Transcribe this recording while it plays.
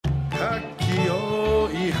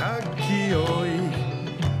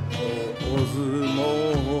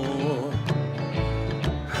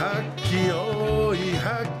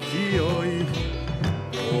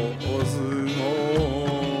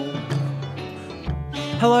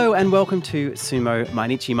Hello and welcome to Sumo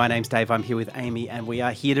Mainichi. My name's Dave. I'm here with Amy and we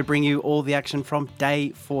are here to bring you all the action from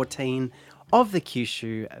day 14 of the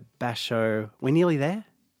Kyushu basho. We're nearly there.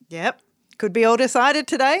 Yep. Could be all decided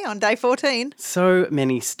today on day 14. So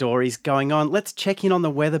many stories going on. Let's check in on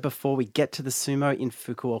the weather before we get to the sumo in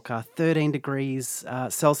Fukuoka. 13 degrees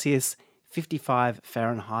Celsius, 55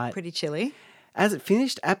 Fahrenheit. Pretty chilly. As it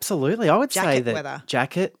finished, absolutely. I would say Jacket that weather.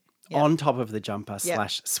 Jacket Yep. on top of the jumper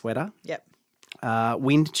 / sweater. Yep.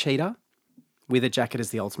 Wind cheater with a jacket is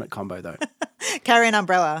the ultimate combo though. Carry an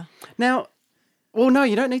umbrella. Now, well, no,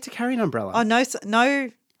 you don't need to carry an umbrella. Oh, no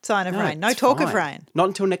sign of rain. No it's talk of fine. rain. Not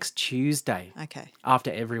until next Tuesday. Okay. After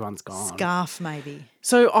everyone's gone. Scarf maybe.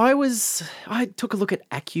 So I took a look at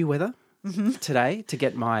AccuWeather today to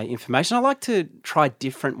get my information. I like to try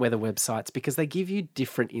different weather websites because they give you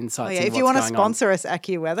different insights. Oh, yeah. into If you what's want to going on. sponsor us,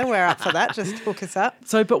 AccuWeather, we're up for that. Just hook us up.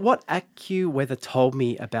 So, but what AccuWeather told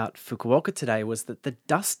me about Fukuoka today was that the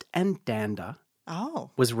dust and dander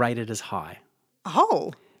Oh. was rated as high.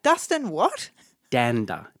 Oh. Dust and what?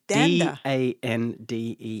 Dander. Dander.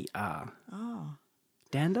 Dander. Oh.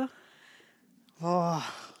 Dander?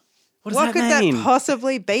 Oh. What does What that could mean? that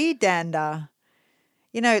possibly be, dander?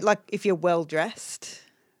 You know, like if you're well dressed.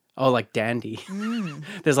 Oh, like dandy.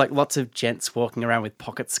 There's like lots of gents walking around with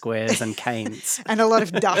pocket squares and canes. And a lot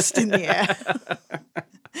of dust in the air.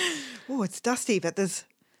 Oh, it's dusty, but there's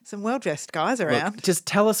some well-dressed guys around. Look, just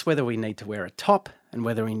tell us whether we need to wear a top and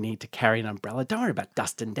whether we need to carry an umbrella. Don't worry about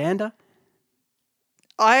dust and dander.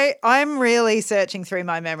 I'm really searching through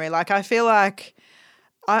my memory. Like I feel like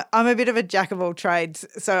I'm a bit of a jack of all trades.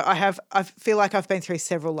 So I feel like I've been through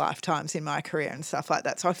several lifetimes in my career and stuff like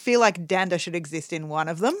that. So I feel like dander should exist in one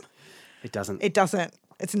of them. It doesn't. It doesn't.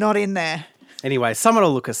 It's not in there. Anyway, someone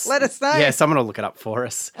will look us. Let us know. Yeah, someone will look it up for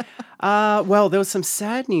us. Well, there was some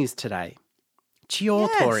sad news today.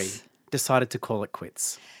 Chiyotori Yes. decided to call it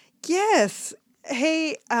quits. Yes.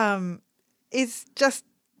 He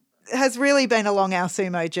has really been along our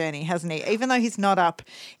sumo journey, hasn't he? Even though he's not up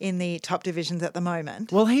in the top divisions at the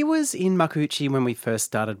moment. Well, he was in Makuuchi when we first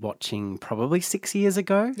started watching probably 6 years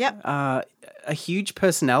ago. Yep. A huge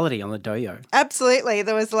personality on the doyo. Absolutely.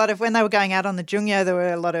 There was a lot of, when they were going out on the Jungyo, there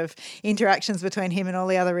were a lot of interactions between him and all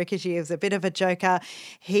the other Rikishi. He was a bit of a joker.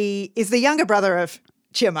 He is the younger brother of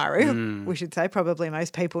Chiyomaru, we should say, probably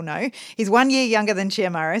most people know. He's 1 year younger than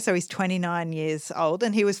Chiyomaru, so he's 29 years old,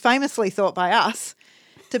 and he was famously thought by us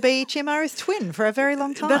to be Chiyomaru's twin for a very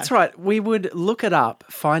long time. That's right. We would look it up,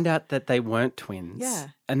 find out that they weren't twins, Yeah.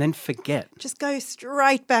 and then forget. Just go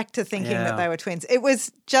straight back to thinking Yeah. that they were twins. It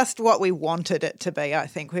was just what we wanted it to be, I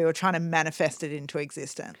think. We were trying to manifest it into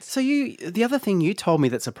existence. So the other thing you told me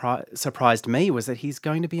that surprised me was that he's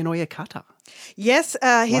going to be an oyakata. Yes, he's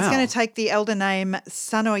Wow. going to take the elder name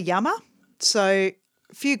Sanoyama. So a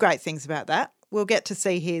few great things about that. We'll get to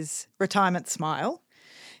see his retirement smile.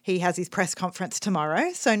 He has his press conference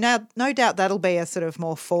tomorrow. So now, no doubt that'll be a sort of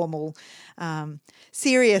more formal,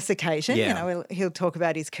 serious occasion. Yeah. You know, he'll talk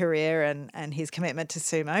about his career and his commitment to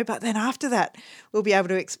sumo. But then after that, we'll be able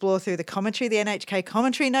to explore through the commentary, the NHK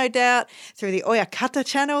commentary, no doubt, through the Oyakata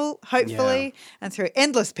channel, hopefully, and through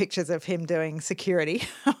endless pictures of him doing security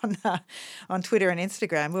on Twitter and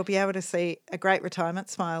Instagram. We'll be able to see a great retirement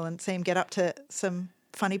smile and see him get up to some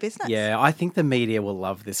funny business. Yeah, I think the media will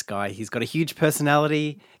love this guy. He's got a huge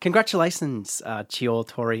personality. Congratulations,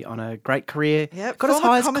 Chiyotori, on a great career. Yep, Got as former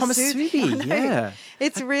high as Komusubi. I Komusubi. know. Yeah.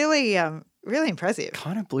 It's really, really impressive.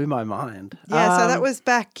 Kind of blew my mind. Yeah, so that was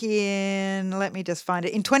back in, let me just find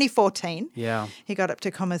it, in 2014. Yeah. He got up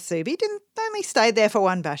to Komusubi. Didn't only stayed there for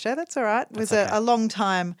one basho. That's all right. Was okay. a long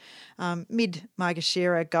time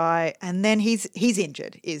mid-Maegashira guy, and then he's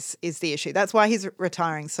injured is the issue. That's why he's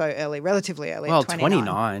retiring so early, relatively early. Well, at 29.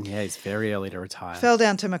 29. Yeah, he's very early to retire. Fell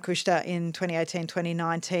down to Makushita in 2018,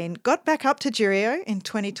 2019. Got back up to Juryo in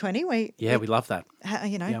 2020. We love that.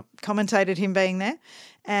 Yep. commentated him being there,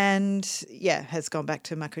 and has gone back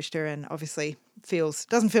to Makushita and obviously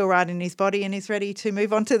doesn't feel right in his body and is ready to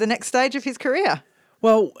move on to the next stage of his career.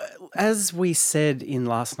 Well, as we said in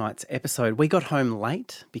last night's episode, we got home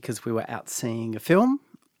late because we were out seeing a film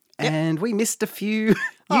and we missed a few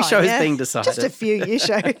shows being decided. Just a few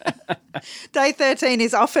show. Day 13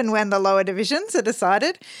 is often when the lower divisions are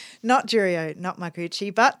decided. Not Juryo, not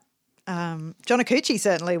Makuuchi, but Jonakuchi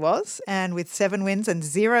certainly was. And with 7 wins and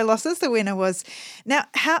 0 losses, the winner was... Now,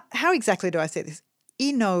 how exactly do I say this?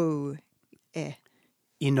 Inoue.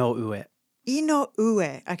 Inoue.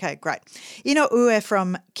 Inoue. Okay, great. Inoue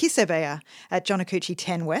from Kisebeya at Jonakuchi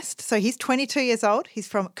 10 West. So he's 22 years old. He's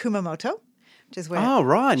from Kumamoto, which is where Oh,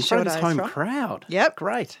 right. In front of his Shodo's home from. crowd. Yep.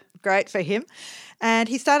 Great. Great for him. And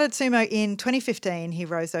he started sumo in 2015. He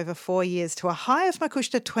rose over 4 years to a high of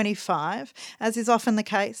Makushita 25. As is often the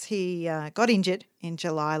case, he got injured in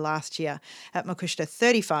July last year at Makushita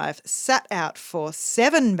 35, sat out for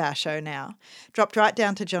 7 basho now, dropped right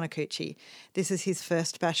down to Jonakuchi. This is his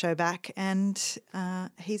first basho back, and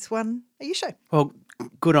he's won a Yusho. Well,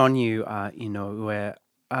 good on you, Inoue.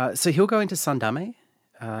 So he'll go into Sandame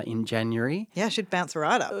in January. Yeah, should bounce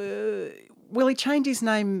right up. Will he change his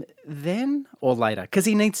name then or later? Because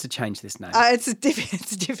he needs to change this name. It's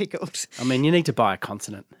difficult. I mean, you need to buy a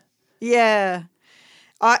consonant. Yeah.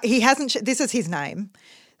 He hasn't. This is his name.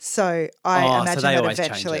 So I imagine they that always change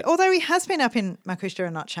eventually. it. Although he has been up in Makushita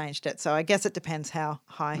and not changed it. So I guess it depends how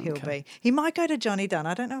high he'll be. He might go to Johnny Dunn.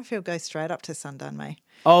 I don't know if he'll go straight up to Sundanmei.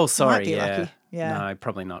 Oh, sorry. Might be lucky. Yeah. No,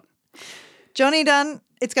 probably not. Johnny Dunn,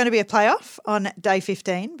 it's going to be a playoff on day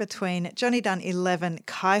 15 between Johnny Dunn 11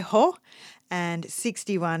 Kaiho and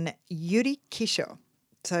 61 Yuri Kisho.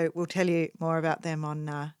 So we'll tell you more about them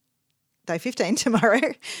on day 15 tomorrow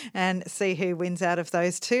and see who wins out of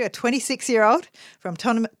those two. A 26-year-old from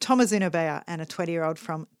Tomazuna Bayer and a 20-year-old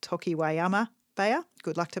from Tokiwayama Bayer.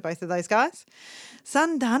 Good luck to both of those guys.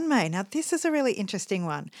 Sundanmei. Now, this is a really interesting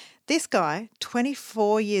one. This guy,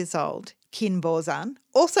 24 years old, Kinbozan,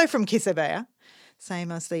 also from Kisabeya,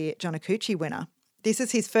 same as the Jonakuchi winner. This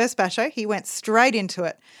is his first basho. He went straight into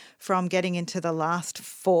it from getting into the last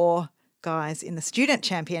 4 guys in the student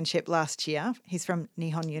championship last year. He's from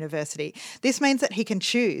Nihon University. This means that he can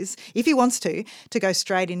choose, if he wants to go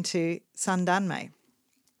straight into Sundanmei.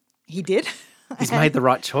 He did. He's made the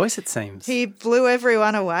right choice, it seems. He blew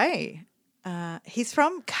everyone away. He's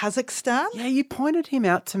from Kazakhstan. Yeah, you pointed him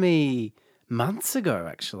out to me months ago,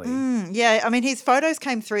 actually. Yeah, I mean, his photos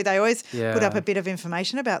came through. They always Yeah. put up a bit of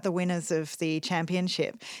information about the winners of the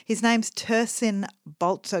championship. His name's Tursin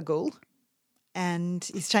Boltsagul, and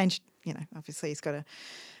he's changed, obviously he's got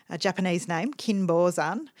a Japanese name,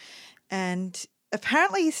 Kinbozan, and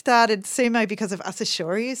apparently he started sumo because of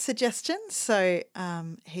Asashoryu's suggestions. So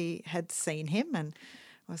he had seen him and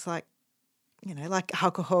was like, like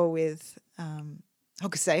Hakuho with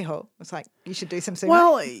Hokuseiho. Was like, you should do some sumo.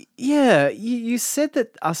 Well, yeah, you said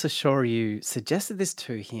that Asashoryu suggested this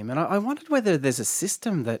to him, and I wondered whether there's a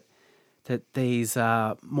system that these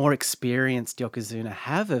more experienced Yokozuna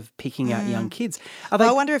have of picking out young kids.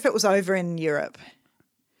 I wonder if it was over in Europe.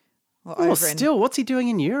 Well, still, what's he doing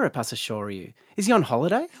in Europe, Asashoryu? Is he on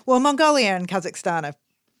holiday? Well, Mongolia and Kazakhstan are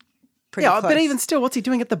pretty close. But even still, what's he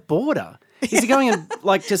doing at the border? Is he going and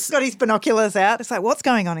just... He's got his binoculars out. It's like, what's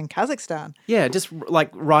going on in Kazakhstan? Yeah, just like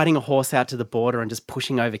riding a horse out to the border and just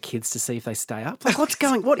pushing over kids to see if they stay up. Like,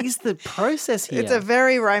 what is the process here? It's a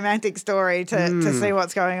very romantic story to see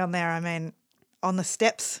what's going on there. I mean, on the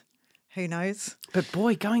steppes, who knows? But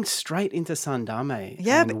boy, going straight into Sandame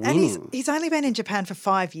and winning. he's only been in Japan for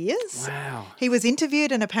 5 years. Wow. He was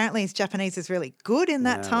interviewed and apparently his Japanese is really good in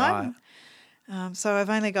that time. Right. So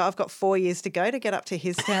I've got 4 years to go to get up to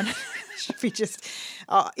his standard. Should be just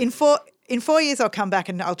in 4 years I'll come back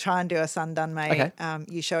and I'll try and do a Sundanmei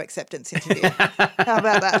Yusho acceptance interview. How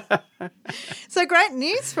about that? So great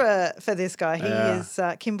news for this guy. He is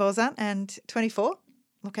Kinbozan and 24.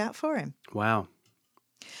 Look out for him. Wow.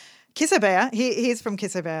 Kisabeya, he's from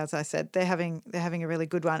Kisabeya, as I said. They're having a really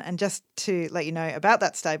good one. And just to let you know about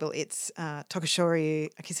that stable, it's Tokushoryu,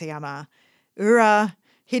 Akisayama, Ura,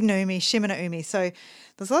 Hidenumi, Shimanoumi. So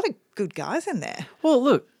there's a lot of good guys in there. Well,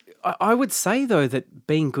 look, I would say, though, that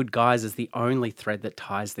being good guys is the only thread that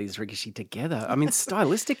ties these rikishi together. I mean,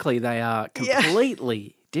 stylistically, they are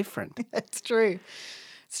completely different. It's true.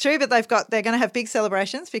 It's true, but they're going to have big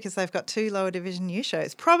celebrations because they've got 2 lower division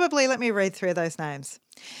Yushos. Probably, let me read through those names.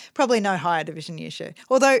 Probably no higher division Yusho.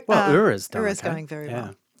 Although, Ura's going very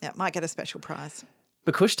well. Yeah, might get a special prize.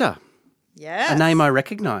 Bakushita. Yes. A name I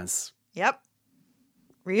recognise. Yep.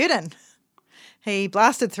 Ryuden. He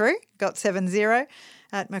blasted through, got 7-0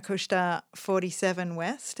 at Makushita 47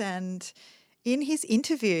 West. And in his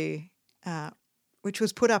interview, which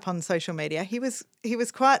was put up on social media, he was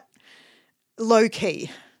quite low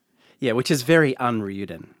key. Yeah, which is very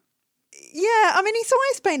un-Ryuden. Yeah, I mean, he's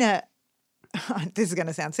always been this is going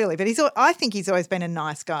to sound silly, but I think he's always been a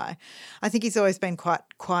nice guy. I think he's always been quite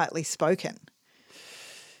quietly spoken.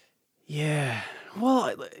 Yeah.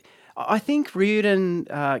 Well, I think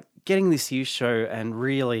Ryuden getting this Yusho and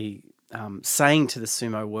really saying to the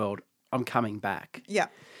sumo world, I'm coming back. Yeah.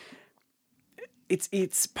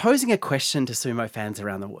 It's posing a question to sumo fans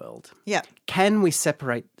around the world. Yeah. Can we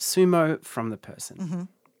separate sumo from the person? Mm-hmm.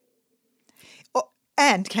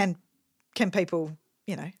 And can people,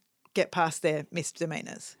 get past their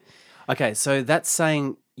misdemeanors? Okay, so that's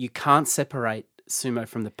saying you can't separate sumo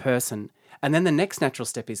from the person. And then the next natural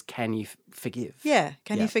step is, can you forgive? Yeah,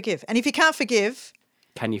 can you forgive? And if you can't forgive...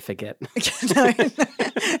 Can you forget? No.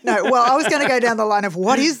 Well, I was going to go down the line of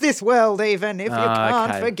what is this world even if you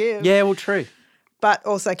can't forgive? Yeah, well, true. But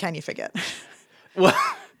also, can you forget? Well,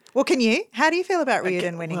 can you? How do you feel about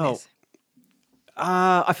Ryuden winning this?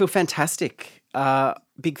 I feel fantastic.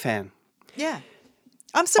 Big fan. Yeah.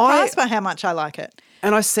 I'm surprised by how much I like it.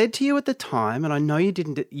 And I said to you at the time, and I know you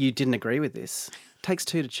didn't agree with this, it takes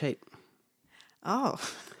two to cheat. Oh.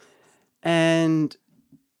 And,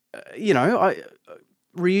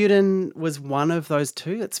 Ryuden was one of those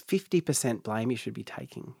two. It's 50% blame he should be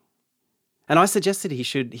taking. And I suggested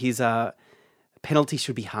his penalty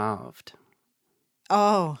should be halved.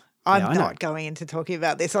 Oh, I'm not going into talking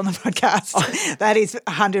about this on the podcast. That is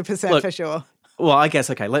 100% for sure. Well, I guess,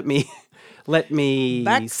 okay, let me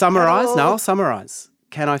summarise. No, I'll summarise.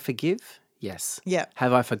 Can I forgive? Yes. Yeah.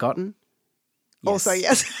 Have I forgotten? Yes. Also,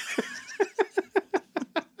 yes.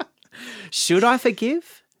 Should I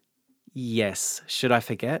forgive? Yes. Should I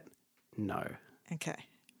forget? No. Okay.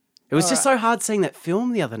 It was just so hard seeing that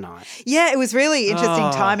film the other night. Yeah, it was really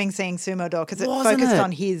interesting timing seeing Sumo Dog because it focused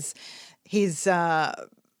on his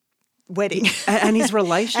wedding and his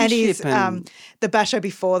relationship and the basho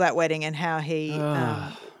before that wedding and how he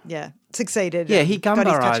succeeded. Yeah, he got his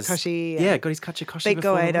gumbarized. kachikoshi. Yeah, got his kachikoshi. Beat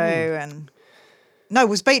Goedo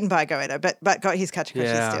was beaten by Goedo, but got his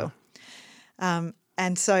kachikoshi still.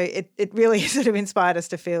 And so it really sort of inspired us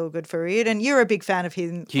to feel good for Ryuden. You're a big fan of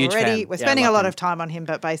him already. Fan. We're spending a lot of time on him,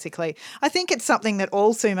 but basically I think it's something that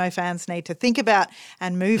all sumo fans need to think about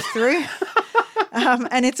and move through.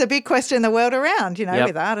 And it's a big question the world around,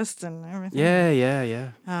 with artists and everything.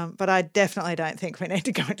 Yeah. But I definitely don't think we need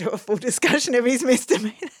to go into a full discussion of his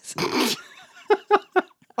misdemeanors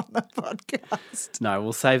on the podcast. No,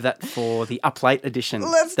 we'll save that for the Up Late edition.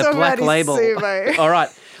 Let's the talk Black about Label. his sumo. All right,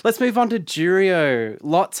 let's move on to Juryo.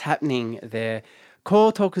 Lots happening there.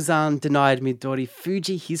 Ko Tokuzan denied Midori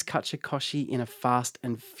Fuji his kachikoshi in a fast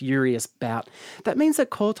and furious bout. That means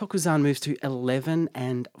that Ko Tokuzan moves to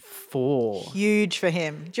 11-4. Huge for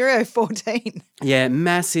him. Juryo 14. Yeah,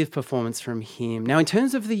 massive performance from him. Now, in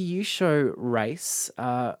terms of the Yusho race,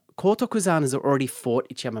 Ko Tokuzan has already fought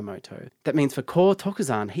Ichi Yamamoto. That means for Ko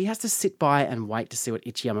Tokuzan, he has to sit by and wait to see what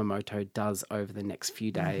Ichi Yamamoto does over the next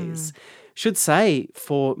few days. Should say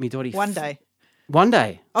for Midori... One day. One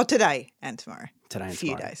day. Oh, today and tomorrow. Today and few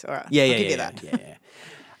tomorrow. Days. All right. Yeah, I'll yeah, give yeah, you that.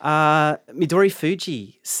 yeah. Midori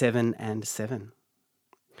Fuji, 7-7.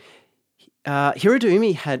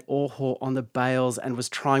 Hirodumi had Oho on the bails and was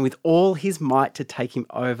trying with all his might to take him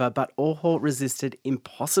over, but Oho resisted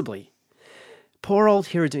impossibly. Poor old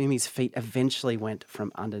Hirodumi's feet eventually went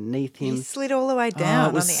from underneath him. He slid all the way down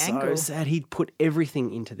on the ankle. It was so sad. He'd put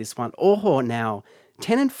everything into this one. Oho now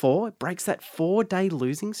 10-4, breaks that 4-day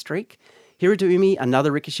losing streak. Hirodumi,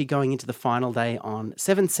 another Rikishi going into the final day on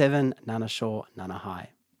 7-7, Nanasho, Nanahai.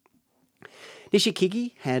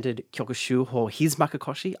 Nishikigi handed Kyokushuho his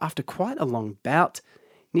Makakoshi after quite a long bout.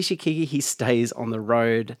 Nishikigi, he stays on the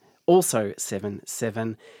road, also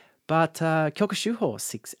 7-7, but Kyokushuho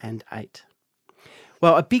 6-8.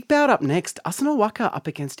 Well, a big bout up next. Asanowaka up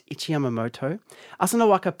against Ichi Yamamoto.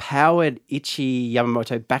 Asanowaka powered Ichi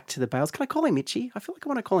Yamamoto back to the bails. Can I call him Ichi? I feel like I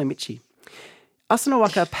want to call him Ichi.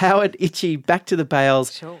 Asanowaka powered Ichi back to the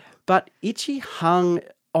bails, but Ichi hung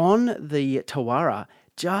on the Tawara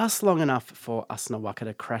just long enough for Asanowaka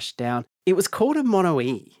to crash down. It was called a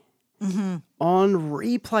mono-e. On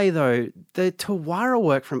replay, though, the Tawara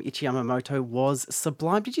work from Ichi Yamamoto was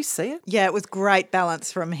sublime. Did you see it? Yeah, it was great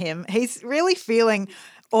balance from him. He's really feeling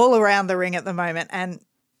all around the ring at the moment, and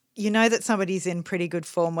you know that somebody's in pretty good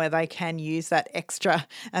form where they can use that extra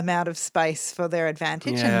amount of space for their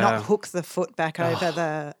advantage and not hook the foot back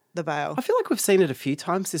over the bail. I feel like we've seen it a few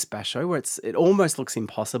times this basho where it almost looks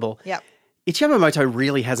impossible. Yep. Ichi Yamamoto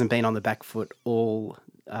really hasn't been on the back foot all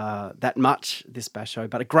that much this basho,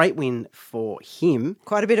 but a great win for him.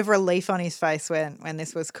 Quite a bit of relief on his face when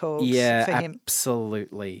this was called for him. Yeah,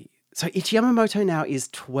 absolutely. So Ichi Yamamoto now is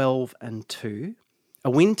 12-2. A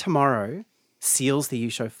win tomorrow seals the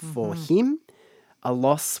Yusho for him. A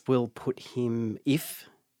loss will put him, if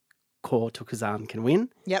Ko Tokuzan can win,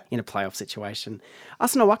 in a playoff situation.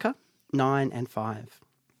 Asanowaka, 9-5.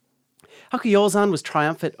 Hakuyozan was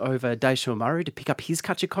triumphant over Daisho Maru to pick up his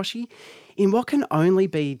kachikoshi in what can only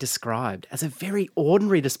be described as a very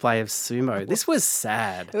ordinary display of sumo. This was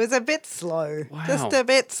sad. It was a bit slow. Wow. Just a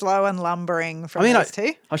bit slow and lumbering from those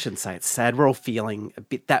two. I shouldn't say it's sad. We're all feeling a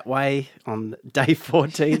bit that way on day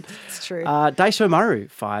 14. It's true. Daisho Maru,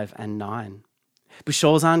 5-9.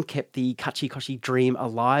 Bushozan kept the Kachikoshi dream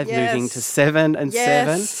alive, Yes. moving to 7 and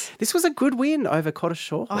Yes. 7. This was a good win over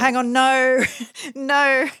Koroshoho. Oh, hang on. No.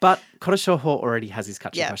 No. But Koroshoho already has his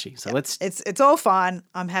Kachikoshi. So let's... It's all fine.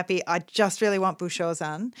 I'm happy. I just really want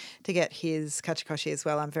Bushozan to get his Kachikoshi as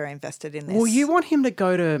well. I'm very invested in this. Well, you want him to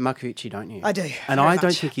go to Makuuchi, don't you? I do. And very I don't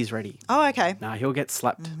much. think he's ready. Oh, okay. No, he'll get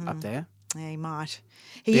slapped up there. Yeah, he might.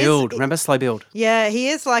 Build. Remember, slow build. Yeah, he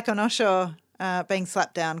is like Onosho, being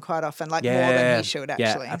slapped down quite often, like more than he should,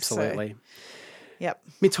 actually. Yeah, absolutely. So, yep.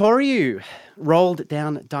 Mitoryu rolled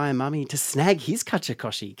down Daiamami to snag his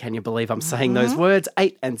Kachikoshi. Can you believe I'm saying those words?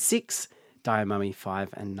 8 and 6. Daiamami 5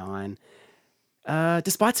 and 9.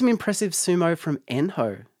 Despite some impressive sumo from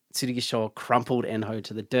Enho, Tsurugisho crumpled Enho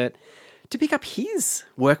to the dirt to pick up his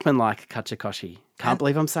workmanlike Kachikoshi. Can't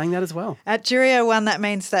believe I'm saying that as well. At Juryo 1, that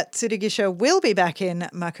means that Tsurugisho will be back in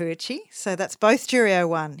Makuuchi. So that's both Juryo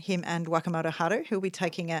 1, him and Wakamoto Haru, who'll be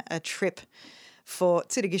taking a trip for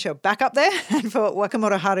Tsurugisho back up there and for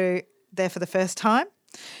Wakamoto Haru there for the first time.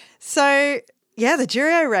 So, yeah, the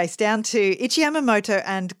Juryo race down to Ichi Yamamoto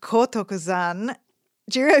and Kotokuzan,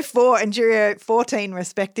 Juryo 4 and Juryo 14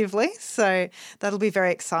 respectively. So that'll be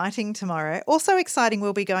very exciting tomorrow. Also exciting,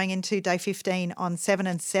 we'll be going into day 15 on 7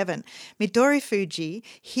 and 7. Midori Fuji,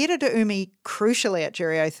 Hirada Umi crucially at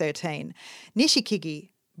Juryo 13, Nishikigi,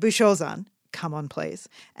 Bushozan, come on please,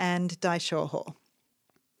 and Daishoho.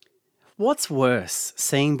 What's worse,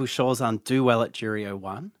 seeing Bushozan do well at Juryo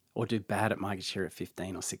 1 or do bad at Maigashira at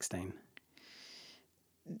 15 or 16?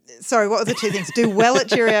 Sorry, what were the two things? Do well at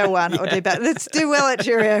Juryo 1 or do bad? Let's do well at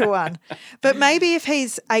Juryo 1. But maybe if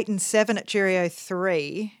he's 8 and 7 at Juryo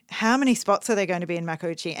 3, how many spots are there going to be in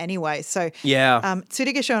Makuuchi anyway? So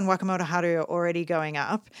Tsurugisho and Wakamoto Haru are already going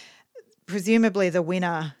up. Presumably the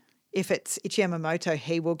winner, if it's Ichi Yamamoto,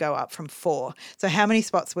 he will go up from 4. So how many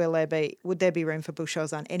spots will there be? Would there be room for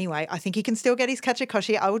Bushozan anyway? I think he can still get his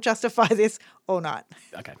Kachikoshi. I will justify this all night.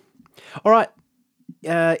 Okay. All right.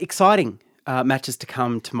 Exciting. Matches to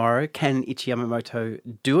come tomorrow. Can Ichi Yamamoto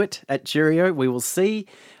do it at Juryo? We will see.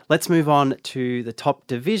 Let's move on to the top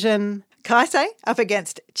division. Kaisei up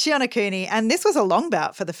against Chionokuni, and this was a long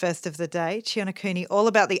bout for the first of the day. Chionokuni all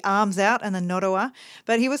about the arms out and the norowa,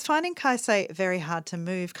 but he was finding Kaisei very hard to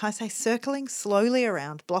move. Kaisei circling slowly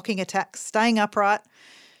around, blocking attacks, staying upright.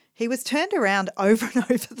 He was turned around over and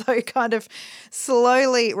over, though, kind of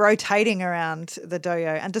slowly rotating around the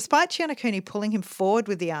doyo. And despite Chionokuni pulling him forward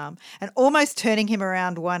with the arm and almost turning him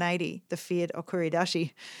around 180, the feared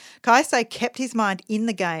okuridashi, Kaisei kept his mind in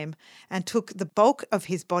the game and took the bulk of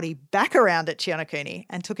his body back around at Chionokuni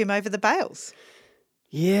and took him over the bales.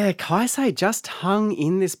 Yeah, Kaisei just hung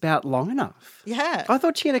in this bout long enough. Yeah. I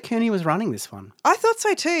thought Chionokuni was running this one. I thought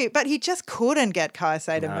so too, but he just couldn't get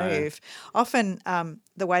Kaisei to move. Often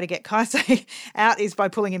the way to get Kaisei out is by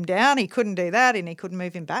pulling him down. He couldn't do that and he couldn't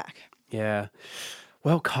move him back. Yeah.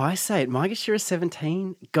 Well, Kaisei at Maigashira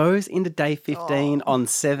 17 goes into day 15 on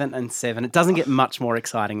 7 and 7. It doesn't get much more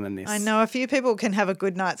exciting than this. I know a few people can have a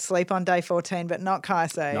good night's sleep on day 14, but not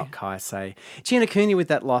Kaisei. Not Kaisei. Chionokuni with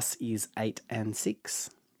that loss is 8 and 6.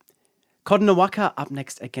 Kodonowaka up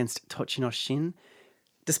next against Tochinoshin.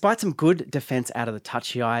 Despite some good defence out of the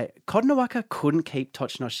Tachiai, Kodonowaka couldn't keep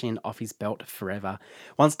Tochinoshin off his belt forever.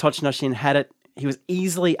 Once Tochinoshin had it, he was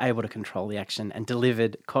easily able to control the action and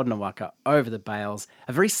delivered Kodonowaka over the bales.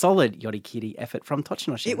 A very solid Yorikiri effort from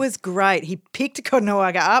Tochinoshin. It was great. He picked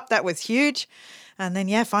Kodonowaka up. That was huge. And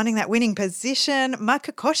then, finding that winning position,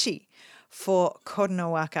 Makakoshi for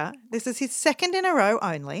Kodonowaka. This is his second in a row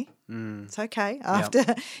only. It's okay. After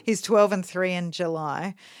his 12 and 3 in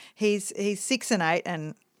July, he's 6 and 8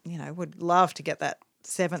 and, would love to get that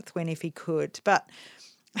 7th win if he could. But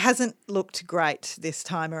hasn't looked great this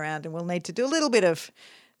time around and will need to do a little bit of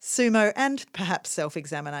sumo and perhaps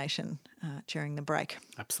self-examination during the break.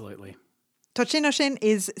 Absolutely. Tochinoshin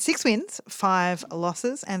is 6 wins, 5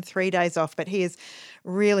 losses and 3 days off, but he is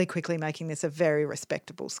really quickly making this a very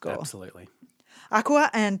respectable score. Absolutely. Akua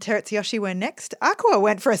and Terutsuyoshi were next. Akua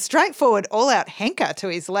went for a straightforward all-out henka to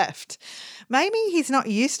his left. Maybe he's not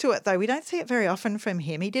used to it, though. We don't see it very often from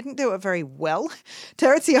him. He didn't do it very well.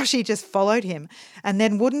 Terutsuyoshi just followed him and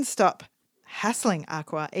then wouldn't stop hassling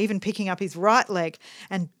Akua, even picking up his right leg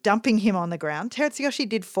and dumping him on the ground. Terutsuyoshi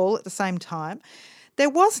did fall at the same time. There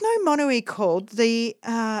was no monui called. The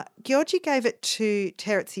Gyoji gave it to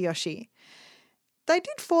Terutsuyoshi. They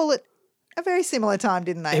did fall at a very similar time,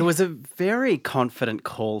 didn't they? It was a very confident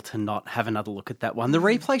call to not have another look at that one. The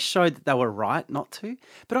replay showed that they were right not to,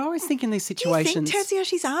 but I always think in these situations... Do you think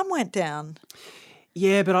Terzuyoshi's arm went down?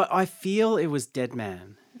 Yeah, but I feel it was dead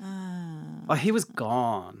man. Oh, he was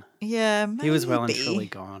gone. Yeah, maybe. He was well and truly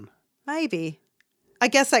gone. Maybe. I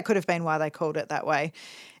guess that could have been why they called it that way.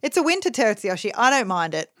 It's a win to Terutsuyoshi. I don't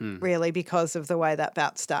mind it, really, because of the way that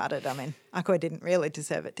bout started. I mean, Akoi didn't really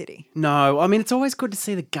deserve it, did he? No, I mean, it's always good to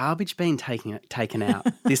see the garbage being taken out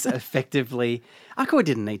this effectively. Akoi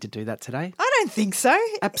didn't need to do that today. I don't think so.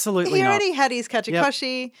 Absolutely He not. already had his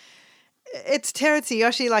Kachikoshi. It's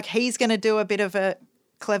Terutsuyoshi, like he's going to do a bit of a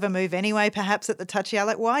clever move anyway, perhaps at the Tachiya.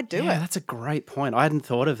 Like, why do it? Yeah, that's a great point. I hadn't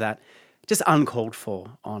thought of that. Just uncalled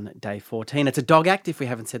for on day 14. It's a dog act if we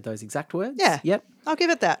haven't said those exact words. Yeah. Yep. I'll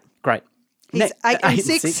give it that. Great. He's 8 and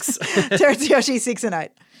 6. Terutsuyoshi 6 and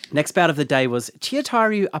 8. Next bout of the day was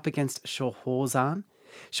Chiyotairyu up against Shohozan.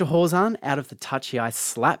 Shohozan, out of the Tachiai,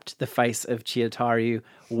 slapped the face of Chiyotairyu,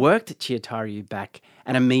 worked Chiyotairyu back,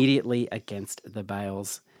 and immediately against the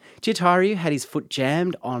bales. Chiyotairyu had his foot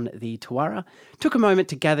jammed on the Tawara, took a moment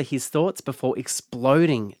to gather his thoughts before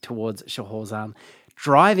exploding towards Shohozan,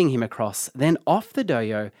 driving him across, then off the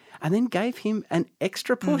doyo, and then gave him an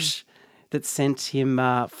extra push that sent him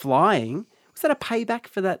flying. Was that a payback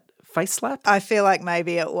for that face slap? I feel like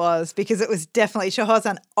maybe it was, because it was definitely,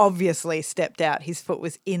 Shohozan obviously stepped out. His foot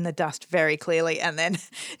was in the dust very clearly, and then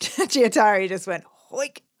Chiyotairyu just went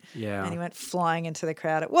hoik, Yeah. and he went flying into the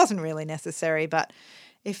crowd. It wasn't really necessary, but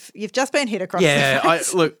if you've just been hit across the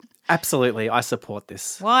face, look, absolutely, I support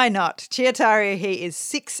this. why not? Chiyotairyu, he is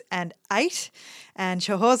 6 and 8, and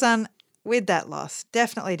Shohozan, with that loss,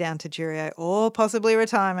 definitely down to Juryo or possibly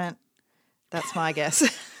retirement. That's my guess.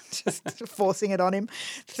 Just forcing it on him.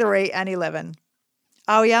 3 and 11.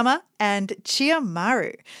 Aoyama and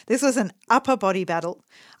Chiyomaru. This was an upper body battle.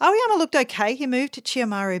 Aoyama looked okay. He moved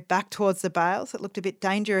Chiyomaru back towards the bales. It looked a bit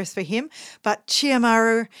dangerous for him. But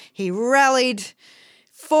Chiyomaru, he rallied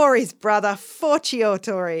for his brother, for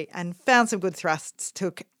Chiyotori, and found some good thrusts,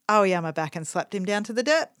 took Aoyama back and slapped him down to the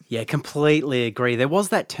dirt. Yeah, completely agree. There was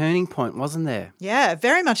that turning point, wasn't there? Yeah,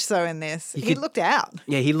 very much so in this. He looked out.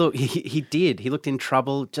 Yeah, he did. He looked in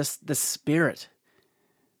trouble. Just the spirit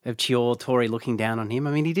of Chiyotori looking down on him.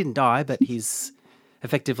 I mean, he didn't die, but he's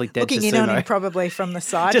effectively dead Looking to in sumo. on him probably from the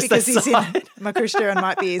side Just the because he's side. in Makushita and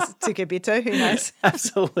might be his Tsukebito, who knows.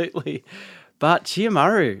 Absolutely. But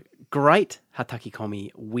Chiyomaru, great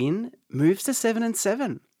Hatakikomi win, moves to 7 and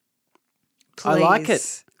 7. I like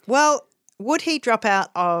it. Well, would he drop out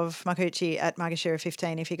of Makuuchi at Magashira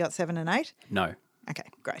 15 if he got 7 and 8? No. Okay,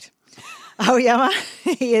 great. Aoyama,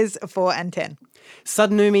 he is 4 and 10.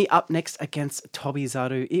 Sudnumi up next against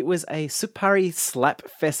Tobizaru. It was a Supari slap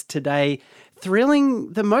fest today,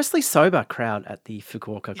 thrilling the mostly sober crowd at the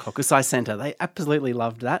Fukuoka Kokusai Center. They absolutely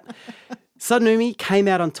loved that. Sudnumi came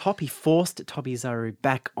out on top. He forced Tobizaru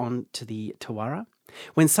back onto the Tawara.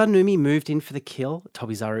 When Sudnumi moved in for the kill,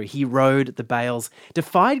 Tobizaru, he rode the bales,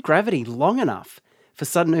 defied gravity long enough for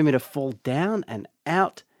Sudnumi to fall down and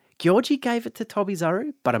out. Gyorji gave it to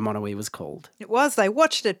Tobizaru, but a monoe was called. It was. They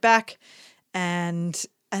watched it back, and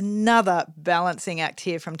another balancing act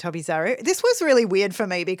here from Tobizaru. This was really weird for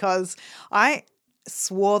me because I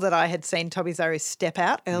swore that I had seen Tobizaru step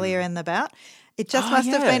out earlier in the bout. It just must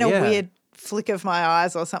have been a weird flick of my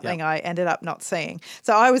eyes or something I ended up not seeing.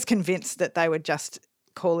 So I was convinced that they would just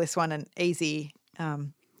call this one an easy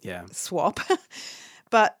swap.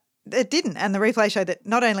 But it didn't. And the replay showed that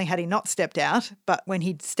not only had he not stepped out, but when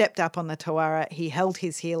he'd stepped up on the Tawara, he held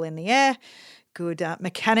his heel in the air. Good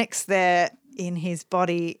mechanics there in his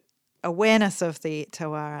body, awareness of the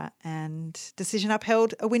Tawara, and decision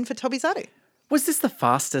upheld, a win for Tobizaru. Was this the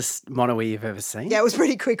fastest monoe you've ever seen? Yeah, it was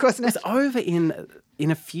pretty quick, wasn't it? It was over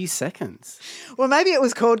in a few seconds. Well, maybe it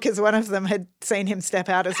was called because one of them had seen him step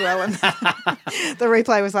out as well, and the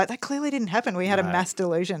replay was like, that clearly didn't happen. We had a mass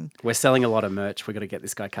delusion. We're selling a lot of merch. We've got to get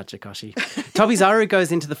this guy Kachikoshi. Tobizaru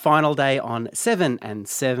goes into the final day on 7 and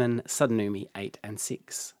 7, Sudnumi 8 and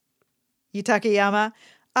 6. Yutakayama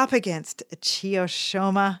up against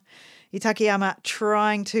Chiyoshoma. Yutakayama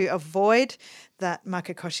trying to avoid that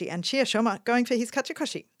Makakoshi, and Chiyoshoma going for his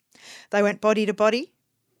Kachikoshi. They went body to body,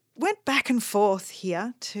 went back and forth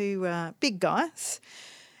here to big guys.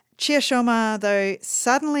 Chiyoshoma, though,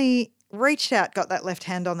 suddenly reached out, got that left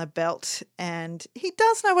hand on the belt, and he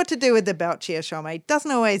does know what to do with the belt, Chiyoshoma. He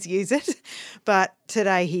doesn't always use it, but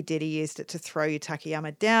today he did. He used it to throw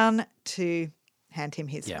Yutakayama down to hand him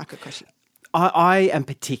his Makakoshi. I am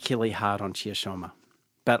particularly hard on Chiyoshoma,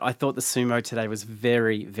 but I thought the sumo today was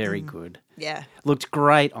very, very good. Yeah. Looked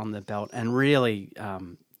great on the belt and really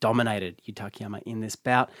dominated Yutakayama in this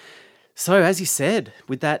bout. So, as you said,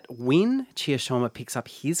 with that win, Chiyoshoma picks up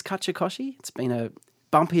his Kachikoshi. It's been a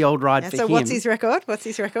bumpy old ride for him. So what's his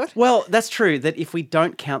record? Well, that's true, that if we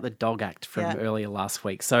don't count the dog act from earlier last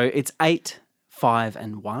week. So it's 8, 5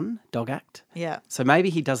 and 1 dog act. Yeah. So maybe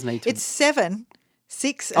he does need to... It's 7,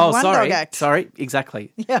 6 and 1 dog act. Sorry,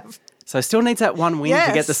 exactly. Yeah. So still needs that one win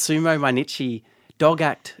to get the Yes. Sumo Mainichi dog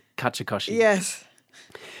act Kachikoshi. Yes.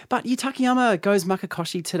 But Yutakayama goes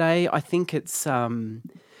Makakoshi today. I think it's at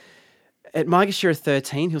Maegashira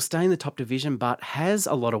 13. He'll stay in the top division, but has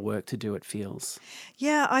a lot of work to do, it feels.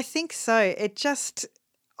 Yeah, I think so.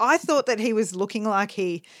 I thought that he was looking like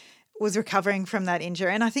he was recovering from that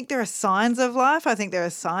injury. And I think there are signs of life. I think there are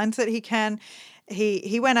signs that he can.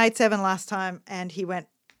 He went 8-7 last time and he went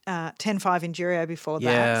 10-5 in Jurio before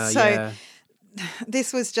that. So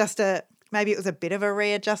this was just maybe it was a bit of a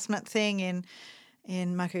readjustment thing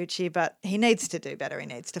in Makuuchi, but he needs to do better. He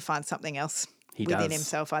needs to find something else within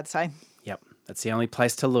himself, I'd say. Yep, that's the only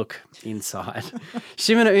place to look, inside.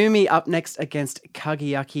 Shimano up next against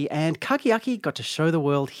Kageyaki, and Kageyaki got to show the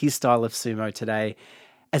world his style of sumo today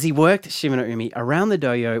as he worked Shimano around the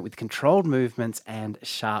doyo with controlled movements and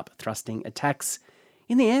sharp thrusting attacks.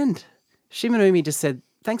 In the end, Shimano just said,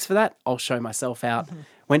 thanks for that, I'll show myself out.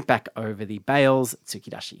 Went back over the bales,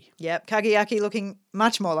 Tsukidashi. Yep, Kageyaki looking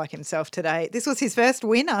much more like himself today. This was his first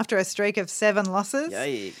win after a streak of 7 losses.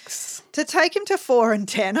 Yikes. To take him to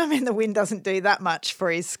 4-10, I mean, the win doesn't do that much for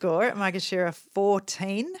his score at Maegashira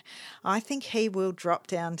 14. I think he will drop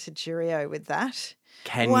down to Jurio with that.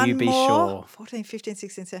 Can you be sure? 14, 15,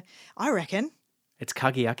 16, 17. I reckon. It's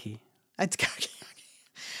Kageyaki. It's Kageyaki.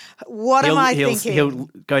 What am I thinking? He'll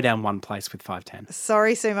go down one place with 5-10.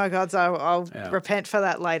 Sorry, Sumo Gods. I'll repent for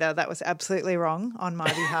that later. That was absolutely wrong on my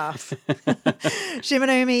behalf.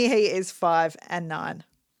 Shimanumi, he is 5-9.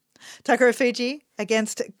 Takara Fuji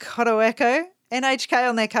against Kotoeko. NHK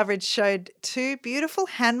on their coverage showed 2 beautiful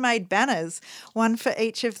handmade banners, one for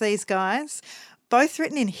each of these guys. Both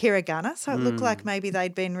written in hiragana, so it looked like maybe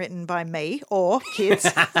they'd been written by me or kids.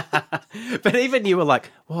 But even you were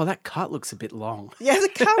like, "Well, that cut looks a bit long." Yeah, the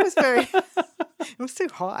cut was it was too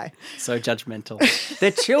high. So judgmental.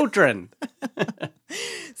 They're children.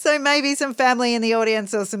 So maybe some family in the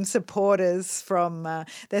audience or some supporters from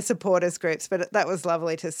their supporters groups, but that was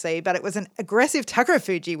lovely to see. But it was an aggressive Takara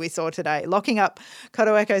Fuji we saw today, locking up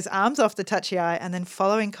Kotoeko's arms off the tachiai and then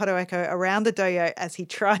following Kotoeko around the doyo as he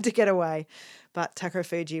tried to get away. But Takara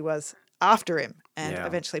Fuji was after him and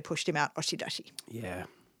eventually pushed him out Oshidashi. Yeah.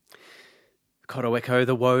 Kotoeko,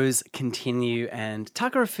 the woes continue, and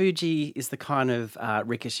Takara Fuji is the kind of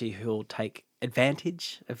Rikishi who'll take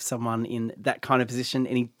advantage of someone in that kind of position,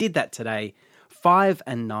 and he did that today.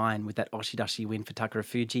 5-9 with that Oshidashi win for Takara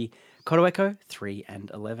Fuji. Kotoeko,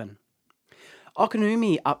 3-11.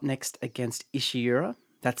 Okanumi up next against Ishiura.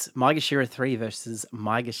 That's Maegashira 3 versus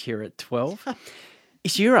Maegashira 12.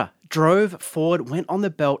 Ishiura drove forward, went on the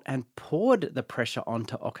belt and poured the pressure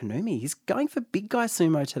onto Okanumi. He's going for big guy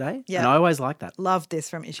sumo today, and I always like that. Love this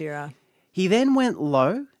from Ishiura. He then went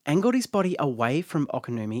low, angled his body away from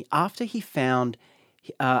Okanumi after he found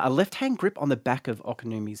a left-hand grip on the back of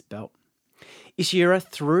Okanumi's belt. Ishiura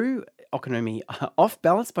threw Okanumi off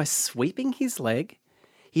balance by sweeping his leg.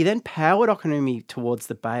 He then powered Okanumi towards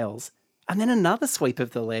the bales, and then another sweep of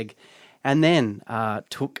the leg, and then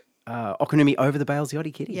took Okanumi over the bales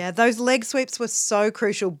yoddy kitty. Yeah, those leg sweeps were so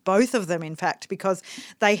crucial, both of them, in fact, because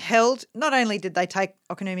they held, not only did they take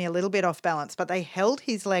Okanumi a little bit off balance, but they held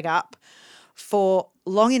his leg up for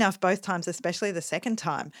long enough both times, especially the second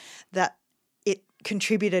time, that it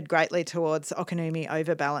contributed greatly towards Okanumi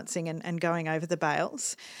overbalancing and going over the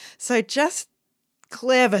bales. So just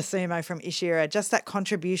clever sumo from Ishiura, just that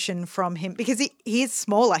contribution from him, because he is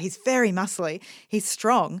smaller, he's very muscly, he's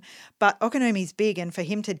strong, but Okanumi's big, and for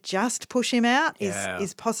him to just push him out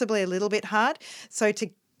is possibly a little bit hard. So to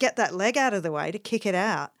get that leg out of the way, to kick it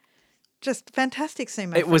out, just fantastic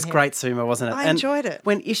sumo. It was great sumo, wasn't it? I enjoyed it.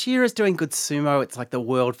 When Ishiura's doing good sumo, it's like the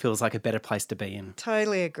world feels like a better place to be in.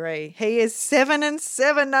 Totally agree. He is 7-7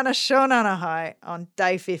 Nanashonanahai on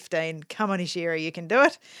day 15. Come on, Ishiura, you can do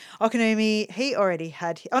it. Okanumi, he already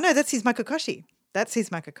had... Oh, no, that's his Makukoshi. That's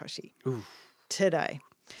his Makukoshi today.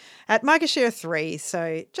 At Maegashira 3,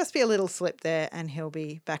 so just be a little slip there and he'll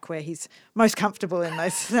be back where he's most comfortable in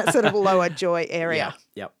that sort of lower joy area.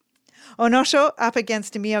 Yep. Onosho up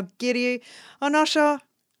against Myogiryu. Onosho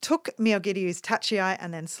took Myogiryu's tachiai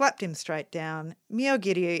and then slapped him straight down.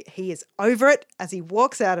 Myogiryu, he is over it as he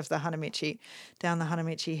walks out of the Hanamichi. Down the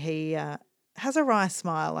Hanamichi, he has a wry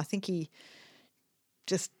smile. I think he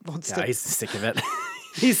just wants to... He's sick of it.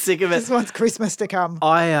 He's sick of it. Just wants Christmas to come.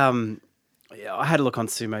 I had a look on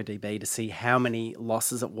Sumo DB to see how many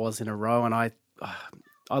losses it was in a row, and I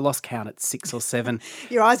lost count at 6 or 7.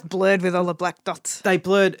 Your eyes blurred with all the black dots. They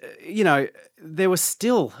blurred, there were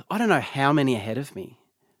still, I don't know how many ahead of me.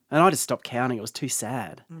 And I just stopped counting. It was too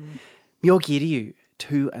sad. Myogiryu,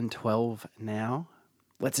 2-12 now.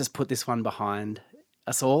 Let's just put this one behind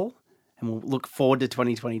us all, and we'll look forward to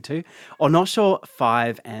 2022. Onosho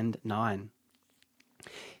 5 and 9.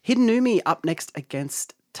 Hidenumi up next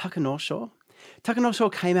against Takanosho.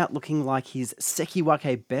 Takanosho came out looking like his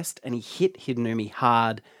Sekiwake best, and he hit Hidenumi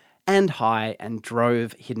hard and high and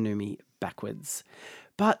drove Hidenumi backwards.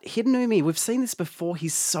 But Hidenumi, we've seen this before,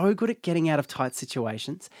 he's so good at getting out of tight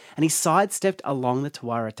situations, and he sidestepped along the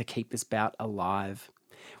Tawara to keep this bout alive.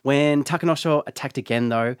 When Takanosho attacked again,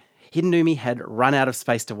 though, Hidenumi had run out of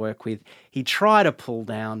space to work with. He tried to pull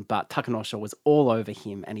down, but Takanosho was all over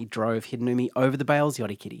him, and he drove Hidenumi over the bales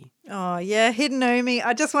yorikiri. Oh, yeah, Hidenumi.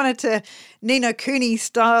 I just wanted to Ni no Kuni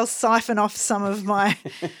style siphon off some of my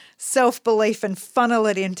self-belief and funnel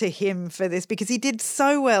it into him for this, because he did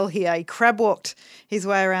so well here. He crab walked his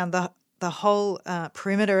way around the whole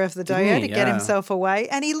perimeter of the dojo to get himself away,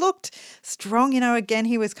 and he looked strong. Again,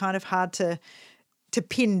 he was kind of hard to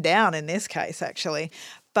pin down in this case, actually.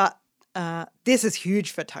 But this is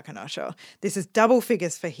huge for Takanosho. This is double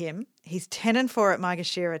figures for him. He's 10 and 4 at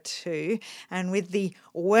Maegashira too. And with the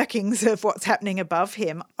workings of what's happening above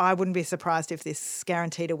him, I wouldn't be surprised if this is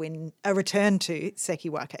guaranteed a return to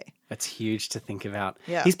Sekiwake. That's huge to think about.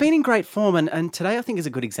 Yeah. He's been in great form, and today I think is a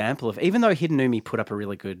good example of, even though Hidenumi put up a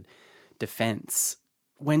really good defense,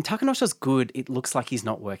 when Takanosho's good, it looks like he's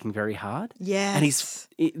not working very hard. Yes.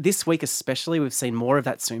 And this week especially, we've seen more of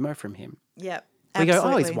that sumo from him. Yep. We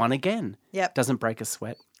Absolutely. go, he's won again. Yep. Doesn't break a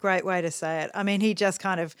sweat. Great way to say it. I mean, he just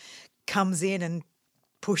kind of comes in and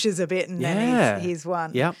pushes a bit, and then he's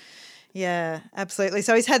won. Yep. Yeah, absolutely.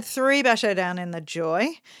 So he's had 3 basho down in the Joy.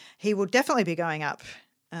 He will definitely be going up,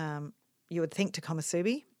 you would think, to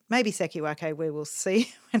Komusubi. Maybe Sekiwake, we will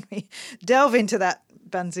see when we delve into that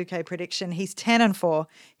Banzuke prediction. He's 10 and 4.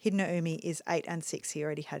 Hidenumi is 8 and 6. He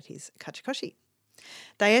already had his Kachikoshi.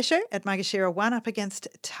 Daisho at Maegashira 1 up against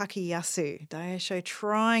Takiyasu. Daisho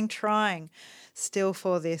trying still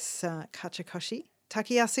for this Kachikoshi.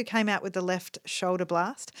 Takiyasu came out with the left shoulder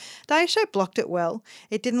blast. Daisho blocked it well.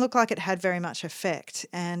 It didn't look like it had very much effect,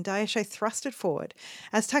 and Daisho thrusted forward.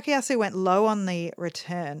 As Takiyasu went low on the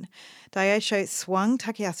return, Daisho swung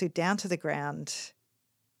Takiyasu down to the ground.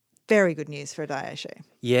 Very good news for Daisho.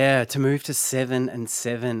 Yeah, to move to 7 and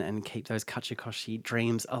 7 and keep those Kachikoshi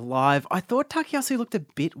dreams alive. I thought Takiyasu looked a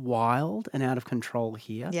bit wild and out of control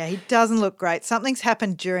here. Yeah, he doesn't look great. Something's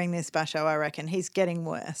happened during this basho, I reckon. He's getting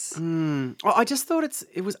worse. I just thought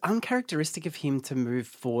it was uncharacteristic of him to move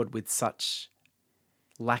forward with such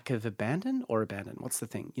lack of abandon. What's the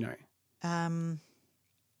thing? No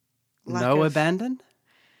abandon?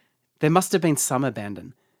 There must have been some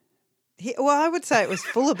abandon. I would say it was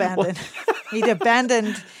full abandon. He'd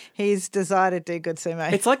abandoned his desire to do good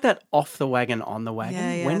sumo. It's like that off the wagon, on the wagon.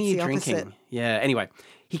 Yeah, when are you drinking? Opposite. Yeah, anyway,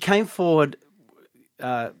 he came forward,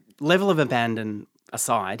 level of abandon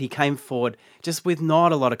aside, he came forward just with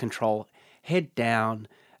not a lot of control, head down.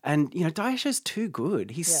 And, Daisho's too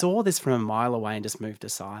good. He saw this from a mile away and just moved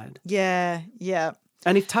aside. Yeah.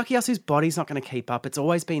 And if Takayasu's body's not going to keep up, it's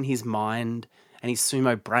always been his mind and his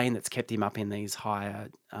sumo brain that's kept him up in these higher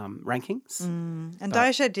rankings. And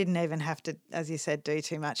Daisho didn't even have to, as you said, do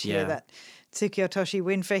too much here. That Tsukiyotoshi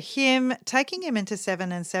win for him, taking him into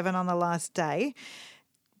 7 and 7 on the last day.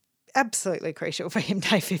 Absolutely crucial for him,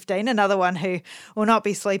 day 15. Another one who will not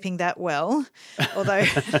be sleeping that well, although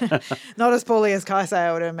not as poorly as Kaisei,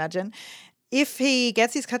 I would imagine. If he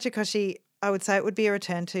gets his Kachikoshi, I would say it would be a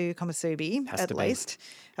return to Komusubi at least.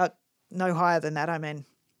 No higher than that,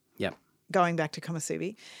 Yep. Going back to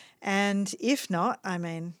Komusubi. And if not,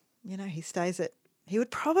 he stays at, he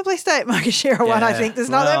would probably stay at Maegashira 1, I think. There's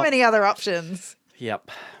not that many other options. Yep.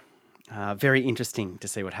 Very interesting to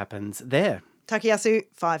see what happens there. Takiyasu,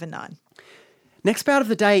 5 and 9. Next bout of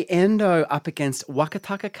the day, Endo up against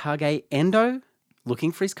Wakataka Kage. Endo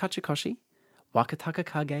looking for his Kachikoshi. Wakataka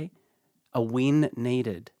Kage, a win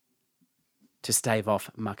needed to stave off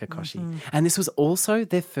Makakoshi. Mm-hmm. And this was also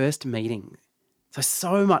their first meeting.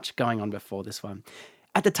 So much going on before this one.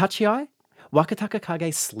 At the Tachiai, Wakataka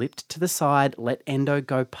Kage slipped to the side, let Endo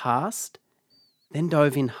go past, then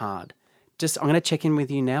dove in hard. I'm going to check in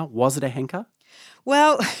with you now. Was it a henka?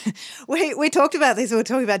 Well, we talked about this. We were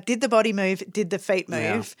talking about, did the body move? Did the feet move?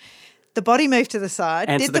 Yeah. The body moved to the side.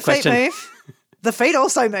 Answer did the feet move? The feet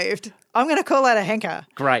also moved. I'm going to call that a henka.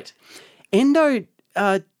 Great. Endo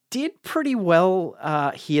did pretty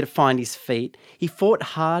well here to find his feet. He fought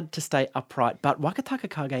hard to stay upright, but Wakataka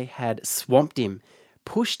Kage had swamped him,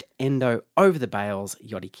 pushed Endo over the bales,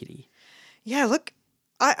 yorikiri. Yeah, look,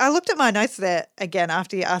 I looked at my notes there again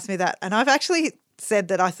after you asked me that, and I've actually said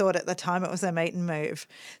that I thought at the time it was a meet and move.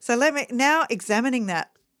 So now examining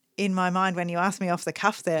that in my mind when you asked me off the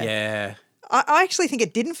cuff there. Yeah. I actually think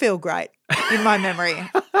it didn't feel great in my memory.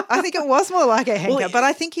 I think it was more like a henker, but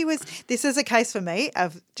I think this is a case for me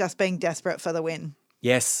of just being desperate for the win.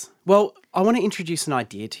 Yes. Well, I want to introduce an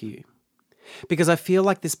idea to you because I feel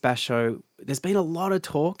like this basho, there's been a lot of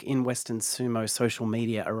talk in Western sumo social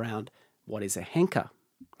media around what is a henker,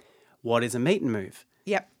 what is a meet and move.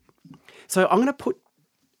 Yep. So I want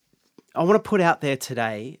to put out there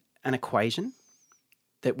today an equation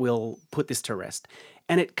that will put this to rest.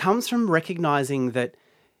 And it comes from recognizing that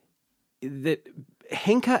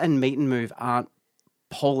henker and meet and move aren't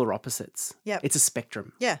polar opposites. Yep. It's a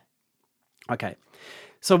spectrum. Yeah. Okay.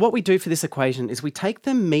 So what we do for this equation is we take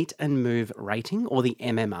the meet and move rating, or the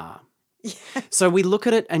MMR. Yeah. So we look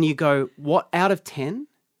at it and you go, what out of 10,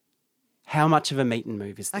 how much of a meet and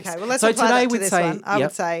move is this? Okay, well, let's apply that to this one. I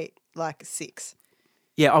would say like 6.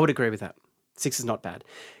 Yeah, I would agree with that. 6 is not bad.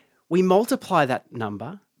 We multiply that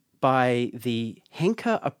number by the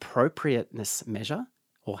henker appropriateness measure,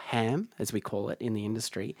 or HAM, as we call it in the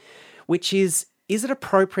industry, which is it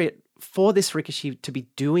appropriate for this rikishi to be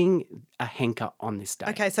doing a henker on this day?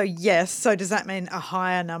 Okay, so yes. So does that mean a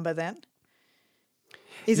higher number then?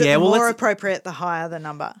 Is it more appropriate the higher the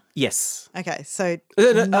number? Yes. Okay, so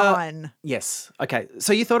 9. Yes. Okay,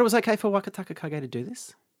 so you thought it was okay for Wakataka Kage to do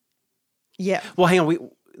this? Yeah. Well, hang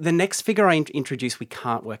on. The next figure I introduced, we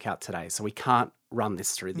can't work out today, so we can't run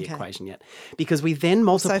this through the equation yet, because we then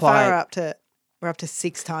multiply. So far we're up to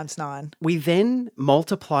 6 times 9. We then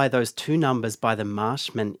multiply those two numbers by the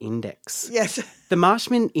Marshman index. Yes. The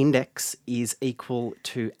Marshman index is equal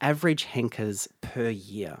to average henkers per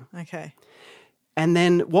year. Okay. And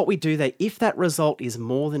then what we do there, if that result is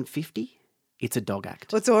more than 50, it's a dog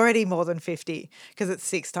act. Well, it's already more than 50 because it's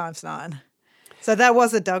 6 times 9. So that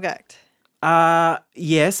was a dog act.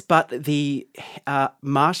 Yes, but the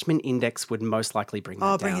Marshman index would most likely bring that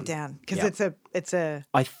down. Oh, bring it down because it's a.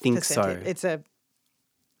 I think percentage. so. It's a.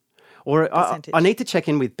 Or I need to check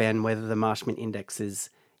in with Ben whether the Marshman index is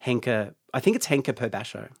henker. I think it's henker per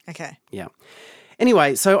basho. Okay. Yeah.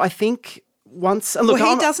 Anyway, so I think once... Look,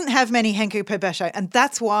 he doesn't have many henku per basho, and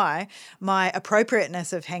that's why my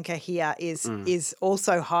appropriateness of henker here is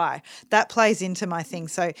also high. That plays into my thing.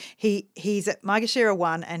 So he's at Maegashira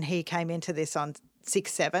 1 and he came into this on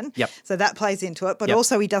 6-7. Yep. So that plays into it, but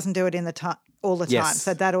also he doesn't do it in all the time. Yes.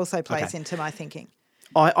 So that also plays into my thinking.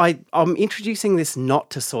 I'm introducing this not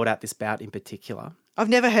to sort out this bout in particular. I've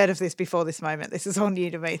never heard of this before this moment. This is all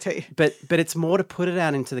new to me too. But it's more to put it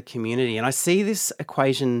out into the community. And I see this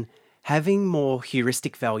equation having more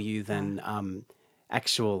heuristic value than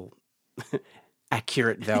actual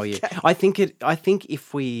accurate value. Okay. I think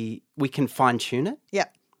if we can fine tune it. Yeah.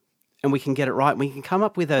 And we can get it right. We can come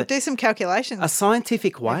up with do some calculations. A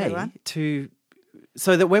scientific way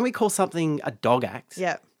so that when we call something a dog act,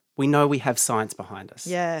 we know we have science behind us.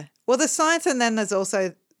 Yeah. Well, the science, and then there's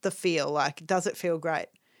also the feel. Like, does it feel great?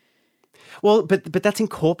 Well, but that's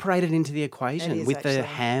incorporated into the equation with actually. the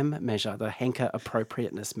HAM measure, the henker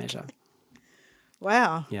appropriateness measure.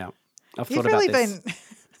 Wow. Yeah. I've You've thought about really this. been...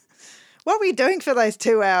 What were you doing for those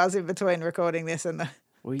 2 hours in between recording this and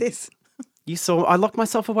this? You saw I locked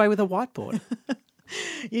myself away with a whiteboard.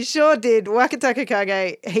 You sure did. Wakataka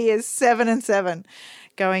Kage, he is 7-7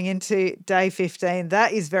 going into day 15.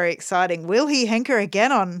 That is very exciting. Will he henker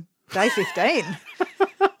again on day 15?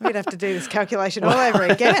 We'd have to do this calculation all over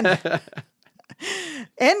again.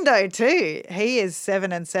 Endo too. He is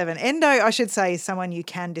 7-7. Endo, I should say, is someone you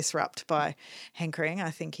can disrupt by hankering. I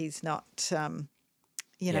think he's not,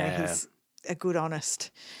 he's a good,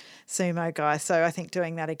 honest sumo guy. So I think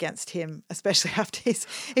doing that against him, especially after his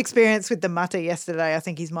experience with the mutter yesterday, I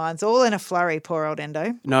think his mind's all in a flurry, poor old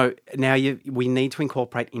Endo. No, now we need to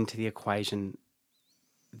incorporate into the equation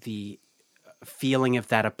the feeling of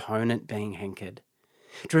that opponent being henkered.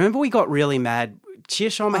 Do you remember we got really mad?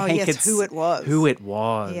 Chiyoshima henkered. Yes, who it was. Who it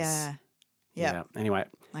was. Yeah. Anyway,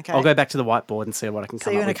 okay. I'll go back to the whiteboard and see what I can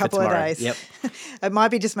come up with. See you in a couple of days. Yep. It might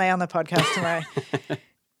be just me on the podcast tomorrow.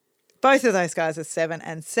 Both of those guys are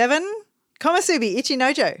 7-7. Komusubi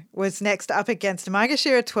Ichinojo was next up against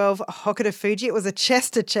Maegashira 12 Hokuto Fuji. It was a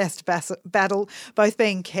chest-to-chest battle, both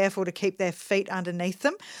being careful to keep their feet underneath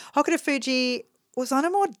them. Hokuto Fuji was on a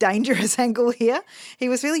more dangerous angle here. He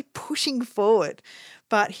was really pushing forward,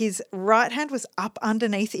 but his right hand was up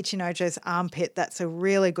underneath Ichinojo's armpit. That's a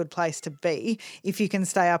really good place to be if you can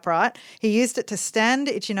stay upright. He used it to stand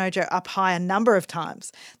Ichinojo up high a number of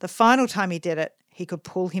times. The final time he did it, he could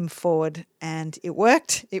pull him forward and it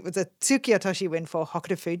worked. It was a Tsukiyotoshi win for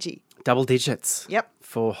Hokuto Fuji. Double digits. Yep.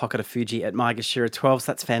 For Hokuto Fuji at Maegashira 12.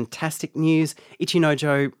 So that's fantastic news.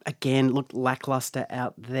 Ichinojo, again, looked lackluster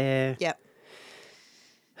out there. Yep.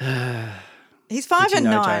 He's 5 and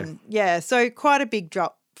Michinojo. 9. Yeah, so quite a big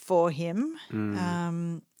drop for him.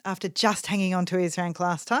 Mm. After just hanging on to his rank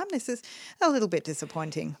last time, this is a little bit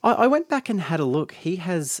disappointing. I went back and had a look. He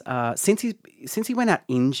has since he went out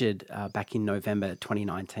injured back in November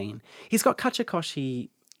 2019. He's got Kachikoshi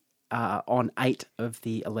on 8 of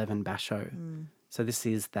the 11 basho. So this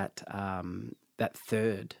is that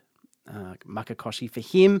third Makakoshi for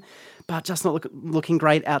him, but just not looking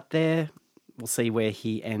great out there. We'll see where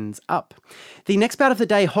he ends up. The next bout of the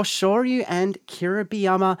day, Hoshoryu and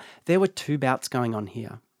Kiribiyama. There were 2 bouts going on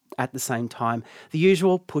here at the same time. The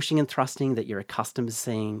usual pushing and thrusting that you're accustomed to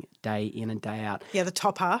seeing day in and day out. Yeah, the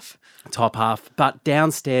top half. Top half. But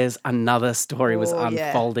downstairs, another story was yeah.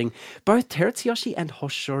 unfolding. Both Terutsuyoshi and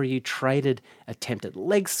Hoshoryu traded attempted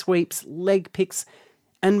leg sweeps, leg picks,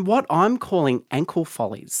 and what I'm calling ankle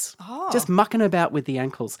follies. Just mucking about with the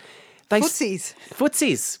ankles.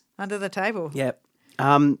 Footsies. Under the table. Yep.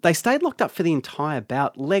 They stayed locked up for the entire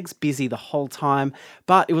bout, legs busy the whole time,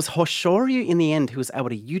 but it was Hoshoryu in the end who was able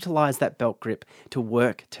to utilise that belt grip to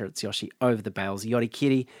work Terutsuyoshi over the bales.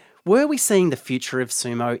 Yorikiri, were we seeing the future of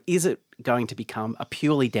sumo? Is it going to become a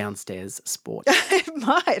purely downstairs sport? It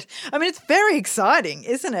might. I mean, it's very exciting,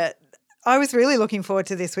 isn't it? I was really looking forward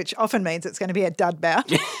to this, which often means it's going to be a dud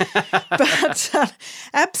bout. But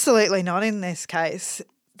absolutely not in this case.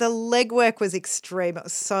 The legwork was extreme. It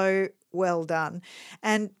was so well done.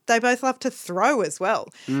 And they both love to throw as well.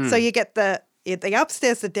 So you get the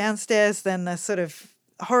upstairs, the downstairs, then the sort of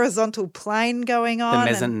horizontal plane going on.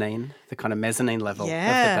 The mezzanine, the kind of mezzanine level of the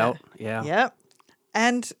belt. Yeah. Yep.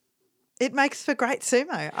 And it makes for great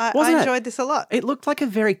sumo. I enjoyed this a lot. It looked like a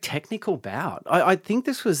very technical bout. I think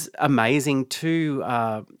this was amazing. 2,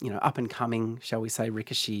 up and coming, shall we say,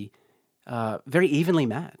 Rikishi. Very evenly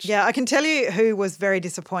matched. Yeah, I can tell you who was very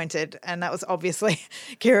disappointed, and that was obviously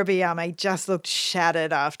Kiribiyama. He just looked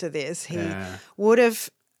shattered after this. He would have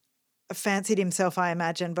fancied himself, I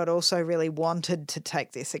imagine, but also really wanted to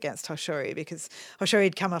take this against Hoshoryu because Hoshoryu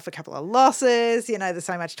had come off a couple of losses. You know, there's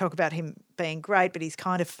so much talk about him being great, but he's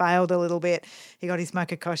kind of failed a little bit. He got his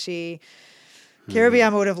Makakoshi.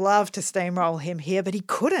 Kiribiyama would have loved to steamroll him here, but he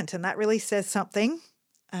couldn't, and that really says something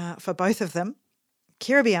for both of them.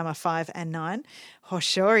 Kiribiyama 5 and 9,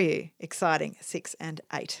 Hoshoryu exciting 6 and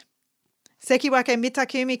 8. Sekiwake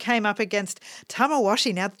Mitakumi came up against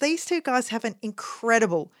Tamawashi. Now these 2 guys have an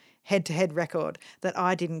incredible head-to-head record that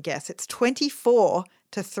I didn't guess. It's 24-3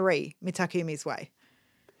 Mitakumi's way.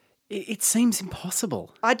 It seems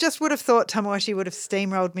impossible. I just would have thought Tamawashi would have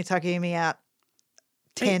steamrolled Mitakumi out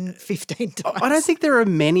 10, 15 times. I don't think there are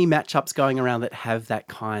many matchups going around that have that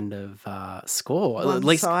kind of score, at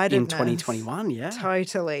least in 2021, yeah.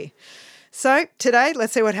 Totally. So today,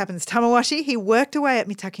 let's see what happens. Tamawashi, he worked away at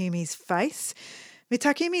Mitakumi's face.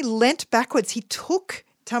 Mitakumi leant backwards. He took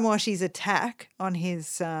Tamawashi's attack on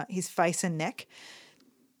his face and neck,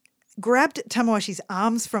 grabbed Tamawashi's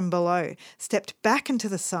arms from below, stepped back into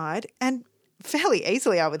the side and fairly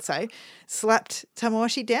easily, I would say, slapped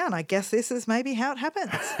Tamawashi down. I guess this is maybe how it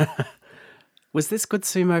happens. Was this good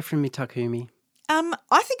sumo from Mitakumi?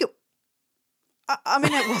 I think it... I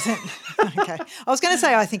mean, it wasn't. Okay. I was going to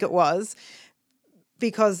say I think it was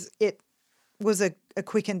because it was a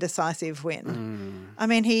quick and decisive win. I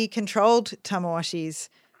mean, he controlled Tamawashi's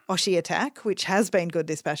Oshi attack, which has been good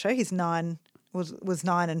this basho. He's 9 was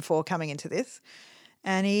 9 and 4 coming into this,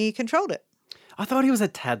 and he controlled it. I thought he was a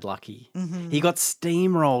tad lucky. He got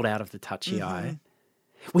steamrolled out of the touchy eye.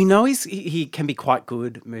 We know he can be quite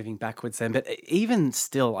good moving backwards then, but even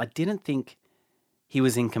still, I didn't think he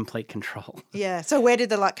was in complete control. Yeah. So where did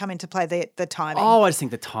the luck come into play, the timing? Oh, I just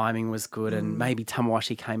think the timing was good and maybe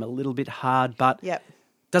Tamawashi came a little bit hard, but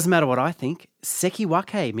doesn't matter what I think.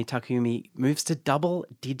 Sekiwake Mitakumi moves to double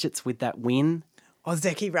digits with that win.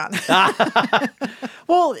 Ozeki run.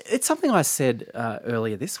 Well, it's something I said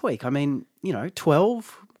earlier this week. I mean,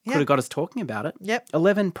 12 could have got us talking about it. Yep.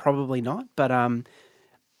 11 probably not, but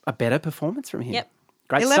a better performance from him. Yep.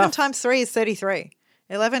 Great 11 stuff. times 3 is 33.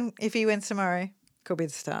 11 if he wins tomorrow could be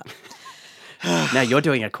the start. Now you're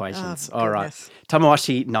doing equations. Oh, all right.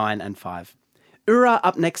 Tamawashi 9 and 5. Ura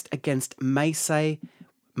up next against Meisei.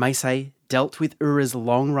 Meisei dealt with Ura's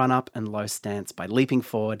long run up and low stance by leaping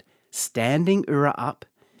forward, standing Ura up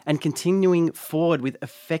and continuing forward with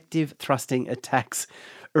effective thrusting attacks.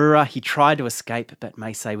 Ura, he tried to escape, but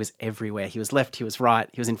Meisei was everywhere. He was left, he was right,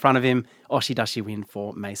 he was in front of him. Oshidashi win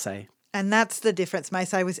for Meisei. And that's the difference.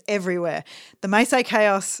 Meisei was everywhere. The Meisei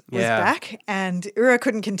chaos was back and Ura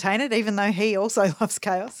couldn't contain it, even though he also loves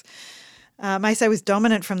chaos. Meisei was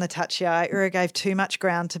dominant from the touchy eye. Ura gave too much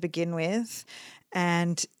ground to begin with.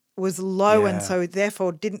 And was low and Yeah. so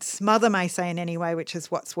therefore didn't smother Meisei in any way, which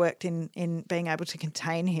is what's worked in being able to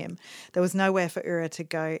contain him. There was nowhere for Ura to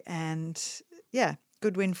go. And, yeah,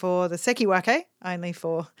 good win for the Sekiwake, only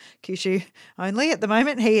for Kyushu only at the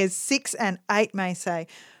moment. He is 6 and 8, Meisei.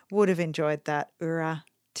 Would have enjoyed that. Ura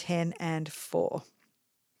 10 and 4.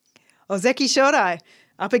 Ozeki Shodai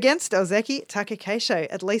up against Ozeki Takakeisho.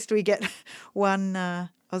 At least we get one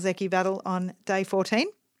Ozeki battle on day 14.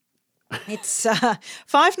 It's 5-9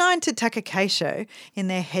 to Takakeisho in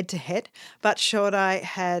their head-to-head, but Shodai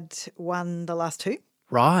had won the last two.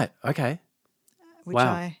 Right. Okay. Which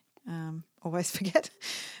Wow. I always forget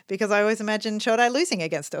because I always imagine Shodai losing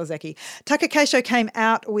against Ozeki. Takakeisho came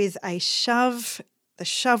out with a shove. The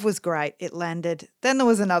shove was great. It landed. Then there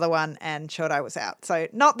was another one and Shodai was out. So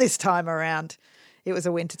not this time around. It was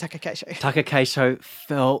a win to Takakeisho. Takakeisho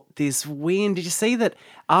felt this win. Did you see that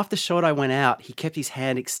after Shodai went out, he kept his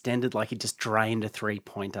hand extended like he just drained a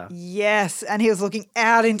three-pointer? Yes, and he was looking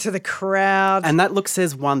out into the crowd. And that look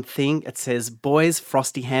says one thing. It says, boys,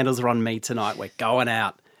 frosty handles are on me tonight. We're going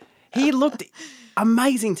out. He looked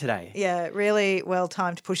amazing today. Yeah, really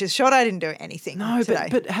well-timed pushes. Shodai didn't do anything today.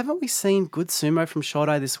 But haven't we seen good sumo from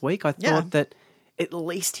Shodai this week? I Yeah. thought that at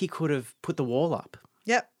least he could have put the wall up.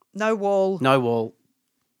 Yep, no wall. No wall.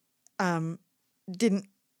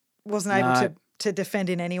 Wasn't able to defend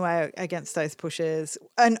in any way against those pushes.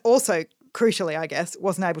 And also, crucially, I guess,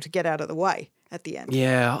 wasn't able to get out of the way at the end.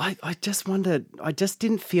 Yeah, I just wondered. I just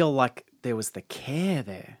didn't feel like there was the care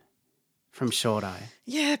there from Shodai.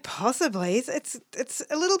 Yeah, possibly. It's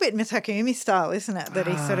a little bit Mitakumi style, isn't it? That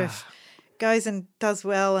he sort of goes and does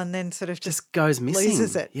well and then sort of just goes missing.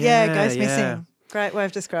 loses it. Yeah, goes missing. Great way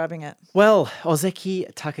of describing it. Well,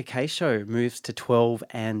 Ozeki Takakeisho moves to 12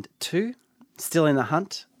 and 2. Still in the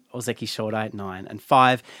hunt. Ozeki Shodai at 9 and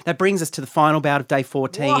 5. That brings us to the final bout of day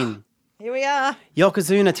 14. Whoa, here we are.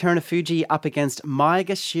 Yokozuna Terunofuji up against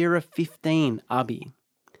Maegashira 15 Abi.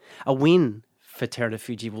 A win for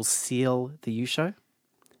Terunofuji will seal the Yusho.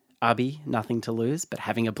 Abi, nothing to lose, but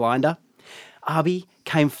having a blinder. Abi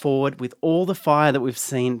came forward with all the fire that we've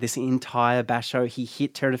seen this entire basho. He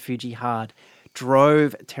hit Terunofuji hard,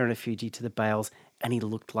 drove Terunofuji to the bales, and he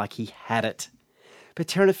looked like he had it. But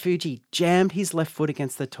Terunofuji jammed his left foot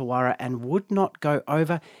against the Tawara and would not go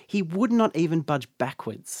over. He would not even budge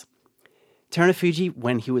backwards. Terunofuji,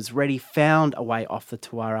 when he was ready, found a way off the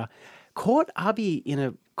Tawara, caught Abi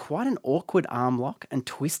in quite an awkward arm lock and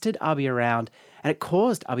twisted Abi around, and it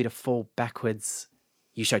caused Abi to fall backwards.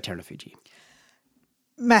 Yusho Terunofuji.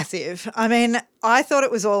 Massive. I mean, I thought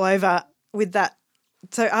it was all over with that.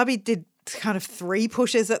 So Abi did kind of 3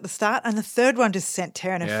 pushes at the start and the third one just sent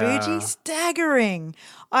Terunofuji staggering.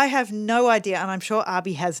 I have no idea, and I'm sure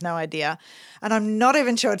Abi has no idea, and I'm not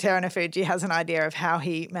even sure Terunofuji has an idea of how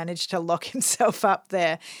he managed to lock himself up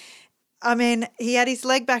there. I mean, he had his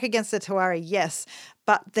leg back against the Tawara, yes,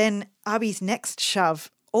 but then Abi's next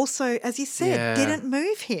shove also, as you said, didn't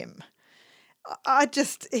move him.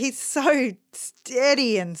 He's so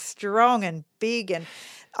steady and strong and big, and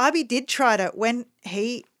Abi did try to, when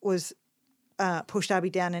he was pushed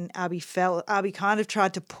Abi down and Abi fell, Abi kind of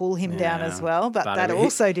tried to pull him down as well, but that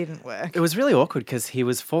also didn't work. It was really awkward because he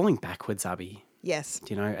was falling backwards, Abi. Yes.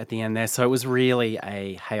 At the end there. So it was really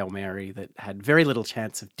a Hail Mary that had very little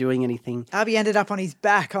chance of doing anything. Abi ended up on his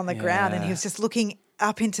back on the ground and he was just looking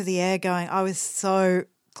up into the air going, I was so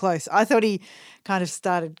close. I thought he kind of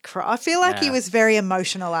started crying. I feel like he was very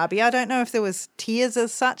emotional, Abi. I don't know if there was tears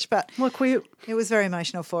as such, but look, it was very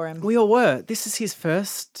emotional for him. We all were. This is his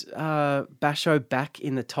first basho back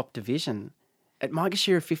in the top division. At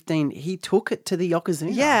Maegashira 15, he took it to the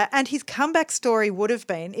Yokozuna. Yeah, and his comeback story would have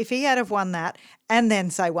been if he had have won that and then,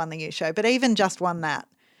 say, won the Yusho, but even just won that.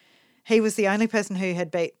 He was the only person who had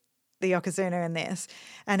beat the Yokozuna in this,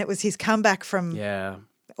 and it was his comeback from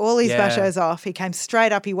all his bashos off. He came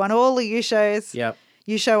straight up. He won all the Yushos. Yep.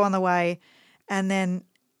 Yusho on the way, and then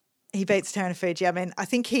he beats Terunofuji. I mean, I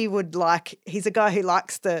think he's a guy who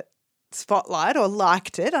likes the spotlight or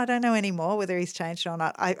liked it. I don't know anymore whether he's changed or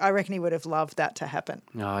not. I reckon he would have loved that to happen.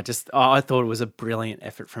 I thought it was a brilliant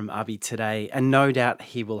effort from Abi today, and no doubt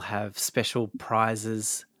he will have special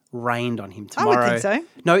prizes rained on him tomorrow. I would think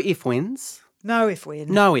so. No if wins. No if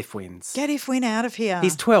win. No if wins. Get if win out of here.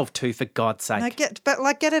 He's 12-2 for God's sake. No,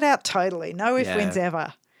 get it out totally. No if wins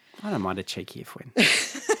ever. I don't mind a cheeky if win.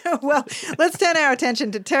 Well, let's turn our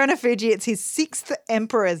attention to Terunofuji. It's his 6th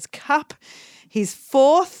Emperor's Cup. His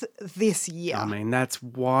 4th this year. I mean, that's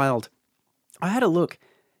wild. I had a look.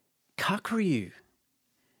 Kakuryu,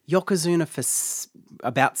 Yokozuna for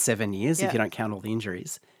about 7 years, if you don't count all the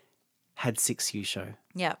injuries, had 6 Yusho.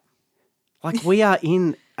 Yeah. Like, we are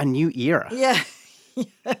in a new era. Yeah.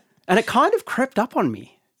 And it kind of crept up on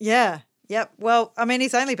me. Yeah. Yep. Well, I mean,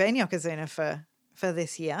 he's only been Yokozuna for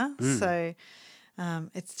this year. So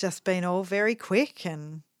it's just been all very quick,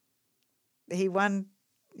 and he won,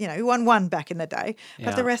 he won one back in the day,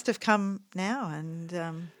 but the rest have come now,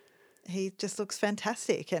 and he just looks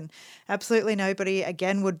fantastic, and absolutely nobody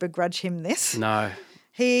again would begrudge him this. No.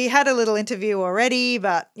 He had a little interview already,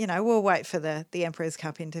 but, we'll wait for the Emperor's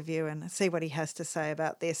Cup interview and see what he has to say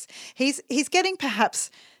about this. He's getting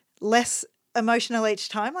perhaps less emotional each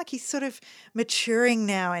time, like he's sort of maturing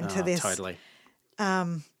now into this. Totally.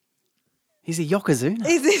 He's a Yokozuna.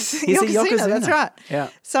 He's a Yokozuna. That's right. Yeah.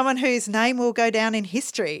 Someone whose name will go down in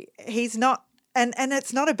history. He's not, and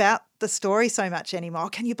it's not about the story so much anymore.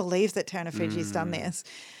 Can you believe that Terunofuji's done this?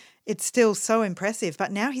 It's still so impressive,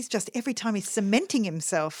 but now he's just, every time he's cementing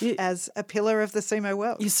himself as a pillar of the sumo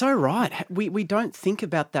world. You're so right. We don't think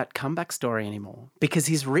about that comeback story anymore because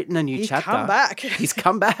he's written a new chapter. He's come back. He's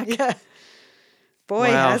come back. Yeah. Boy,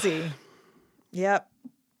 has he. Yep.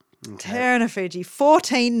 Okay. Terunofuji,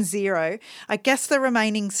 14-0. I guess the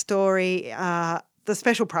remaining story, the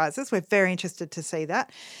special prizes, we're very interested to see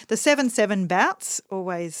that. The 7-7 bouts,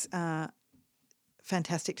 always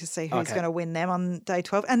fantastic to see who's going to win them on day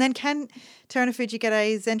 12. And then can Terunofuji get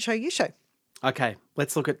a Zensho Yusho? Okay,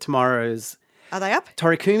 let's look at tomorrow's. Are they up?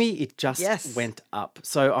 Torikumi, it just went up.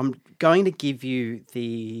 So I'm going to give you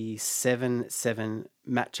the 7-7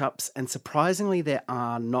 matchups, and surprisingly there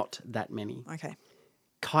are not that many. Okay.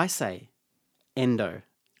 Kaisei, Endo.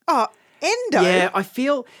 Oh, Endo? Yeah, I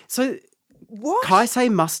feel... So what?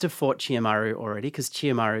 Kaisei must have fought Chiyomaru already because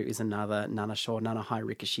Chiyomaru is another Nanasho, Nanahai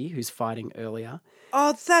Rikishi who's fighting earlier.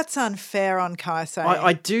 Oh, that's unfair on Kaisei.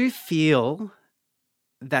 I do feel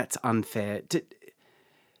that's unfair.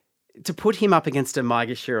 To put him up against a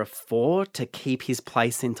Maegashira 4 to keep his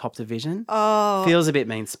place in top division feels a bit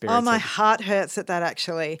mean-spirited. Oh, my heart hurts at that,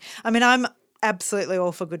 actually. I mean, I'm absolutely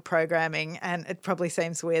all for good programming, and it probably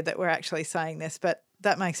seems weird that we're actually saying this, but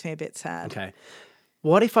that makes me a bit sad. Okay.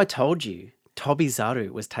 What if I told you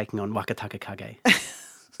Tobizaru was taking on Wakataka Kage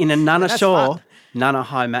in a Nanasho,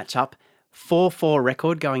 Nanahai matchup, 4-4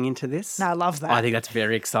 record going into this? No, I love that. I think that's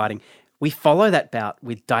very exciting. We follow that bout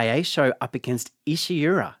with Daisho up against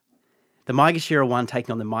Ishiura. The Maegashira 1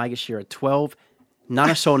 taking on the Maegashira 12.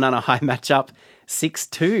 Nanasho, Nanahai matchup,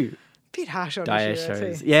 6-2. Bit harsh on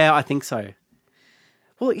Ishiura too. Yeah, I think so.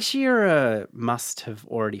 Well, Ishiura must have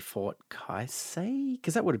already fought Kaisei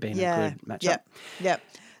because that would have been a good matchup. Yep.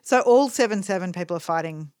 So all 7-7 people are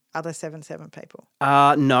fighting other 7-7 people?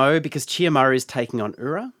 No, because Chiyomaru is taking on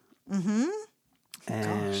Ura. Mm-hmm.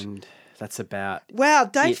 And that's about Wow,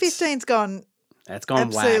 day 15's gone... It's gone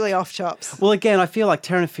absolutely whack. Off chops. Well, again, I feel like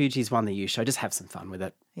Terunofuji's won the Yusho. Just have some fun with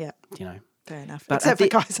it. Yeah. Fair enough. But except for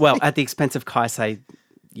Kaisei. Well, at the expense of Kaisei,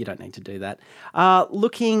 you don't need to do that.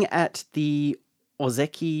 Looking at the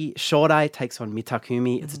Ozeki, Shodai takes on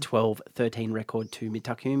Mitakumi. It's a 12-13 record to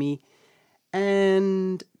Mitakumi.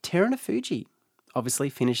 And Terunofuji obviously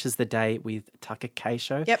finishes the day with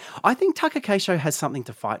Takakeisho. Yep. I think Takakeisho has something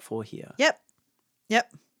to fight for here. Yep.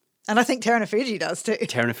 And I think Terunofuji does too.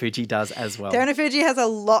 Terunofuji does as well. Terunofuji has a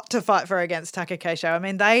lot to fight for against Takakeisho. I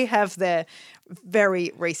mean, they have their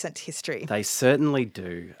very recent history. They certainly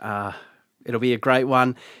do. It'll be a great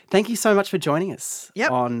one. Thank you so much for joining us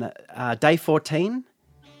on day 14,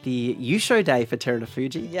 the Yusho day for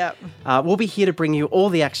Terunofuji. Yep. We'll be here to bring you all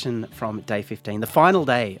the action from day 15, the final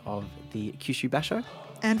day of the Kyushu Basho.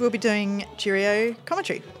 And we'll be doing Juryo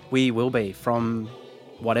commentary. We will be from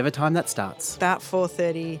whatever time that starts. About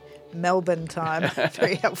 4:30 Melbourne time.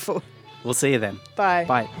 Very helpful. We'll see you then. Bye.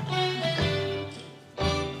 Bye.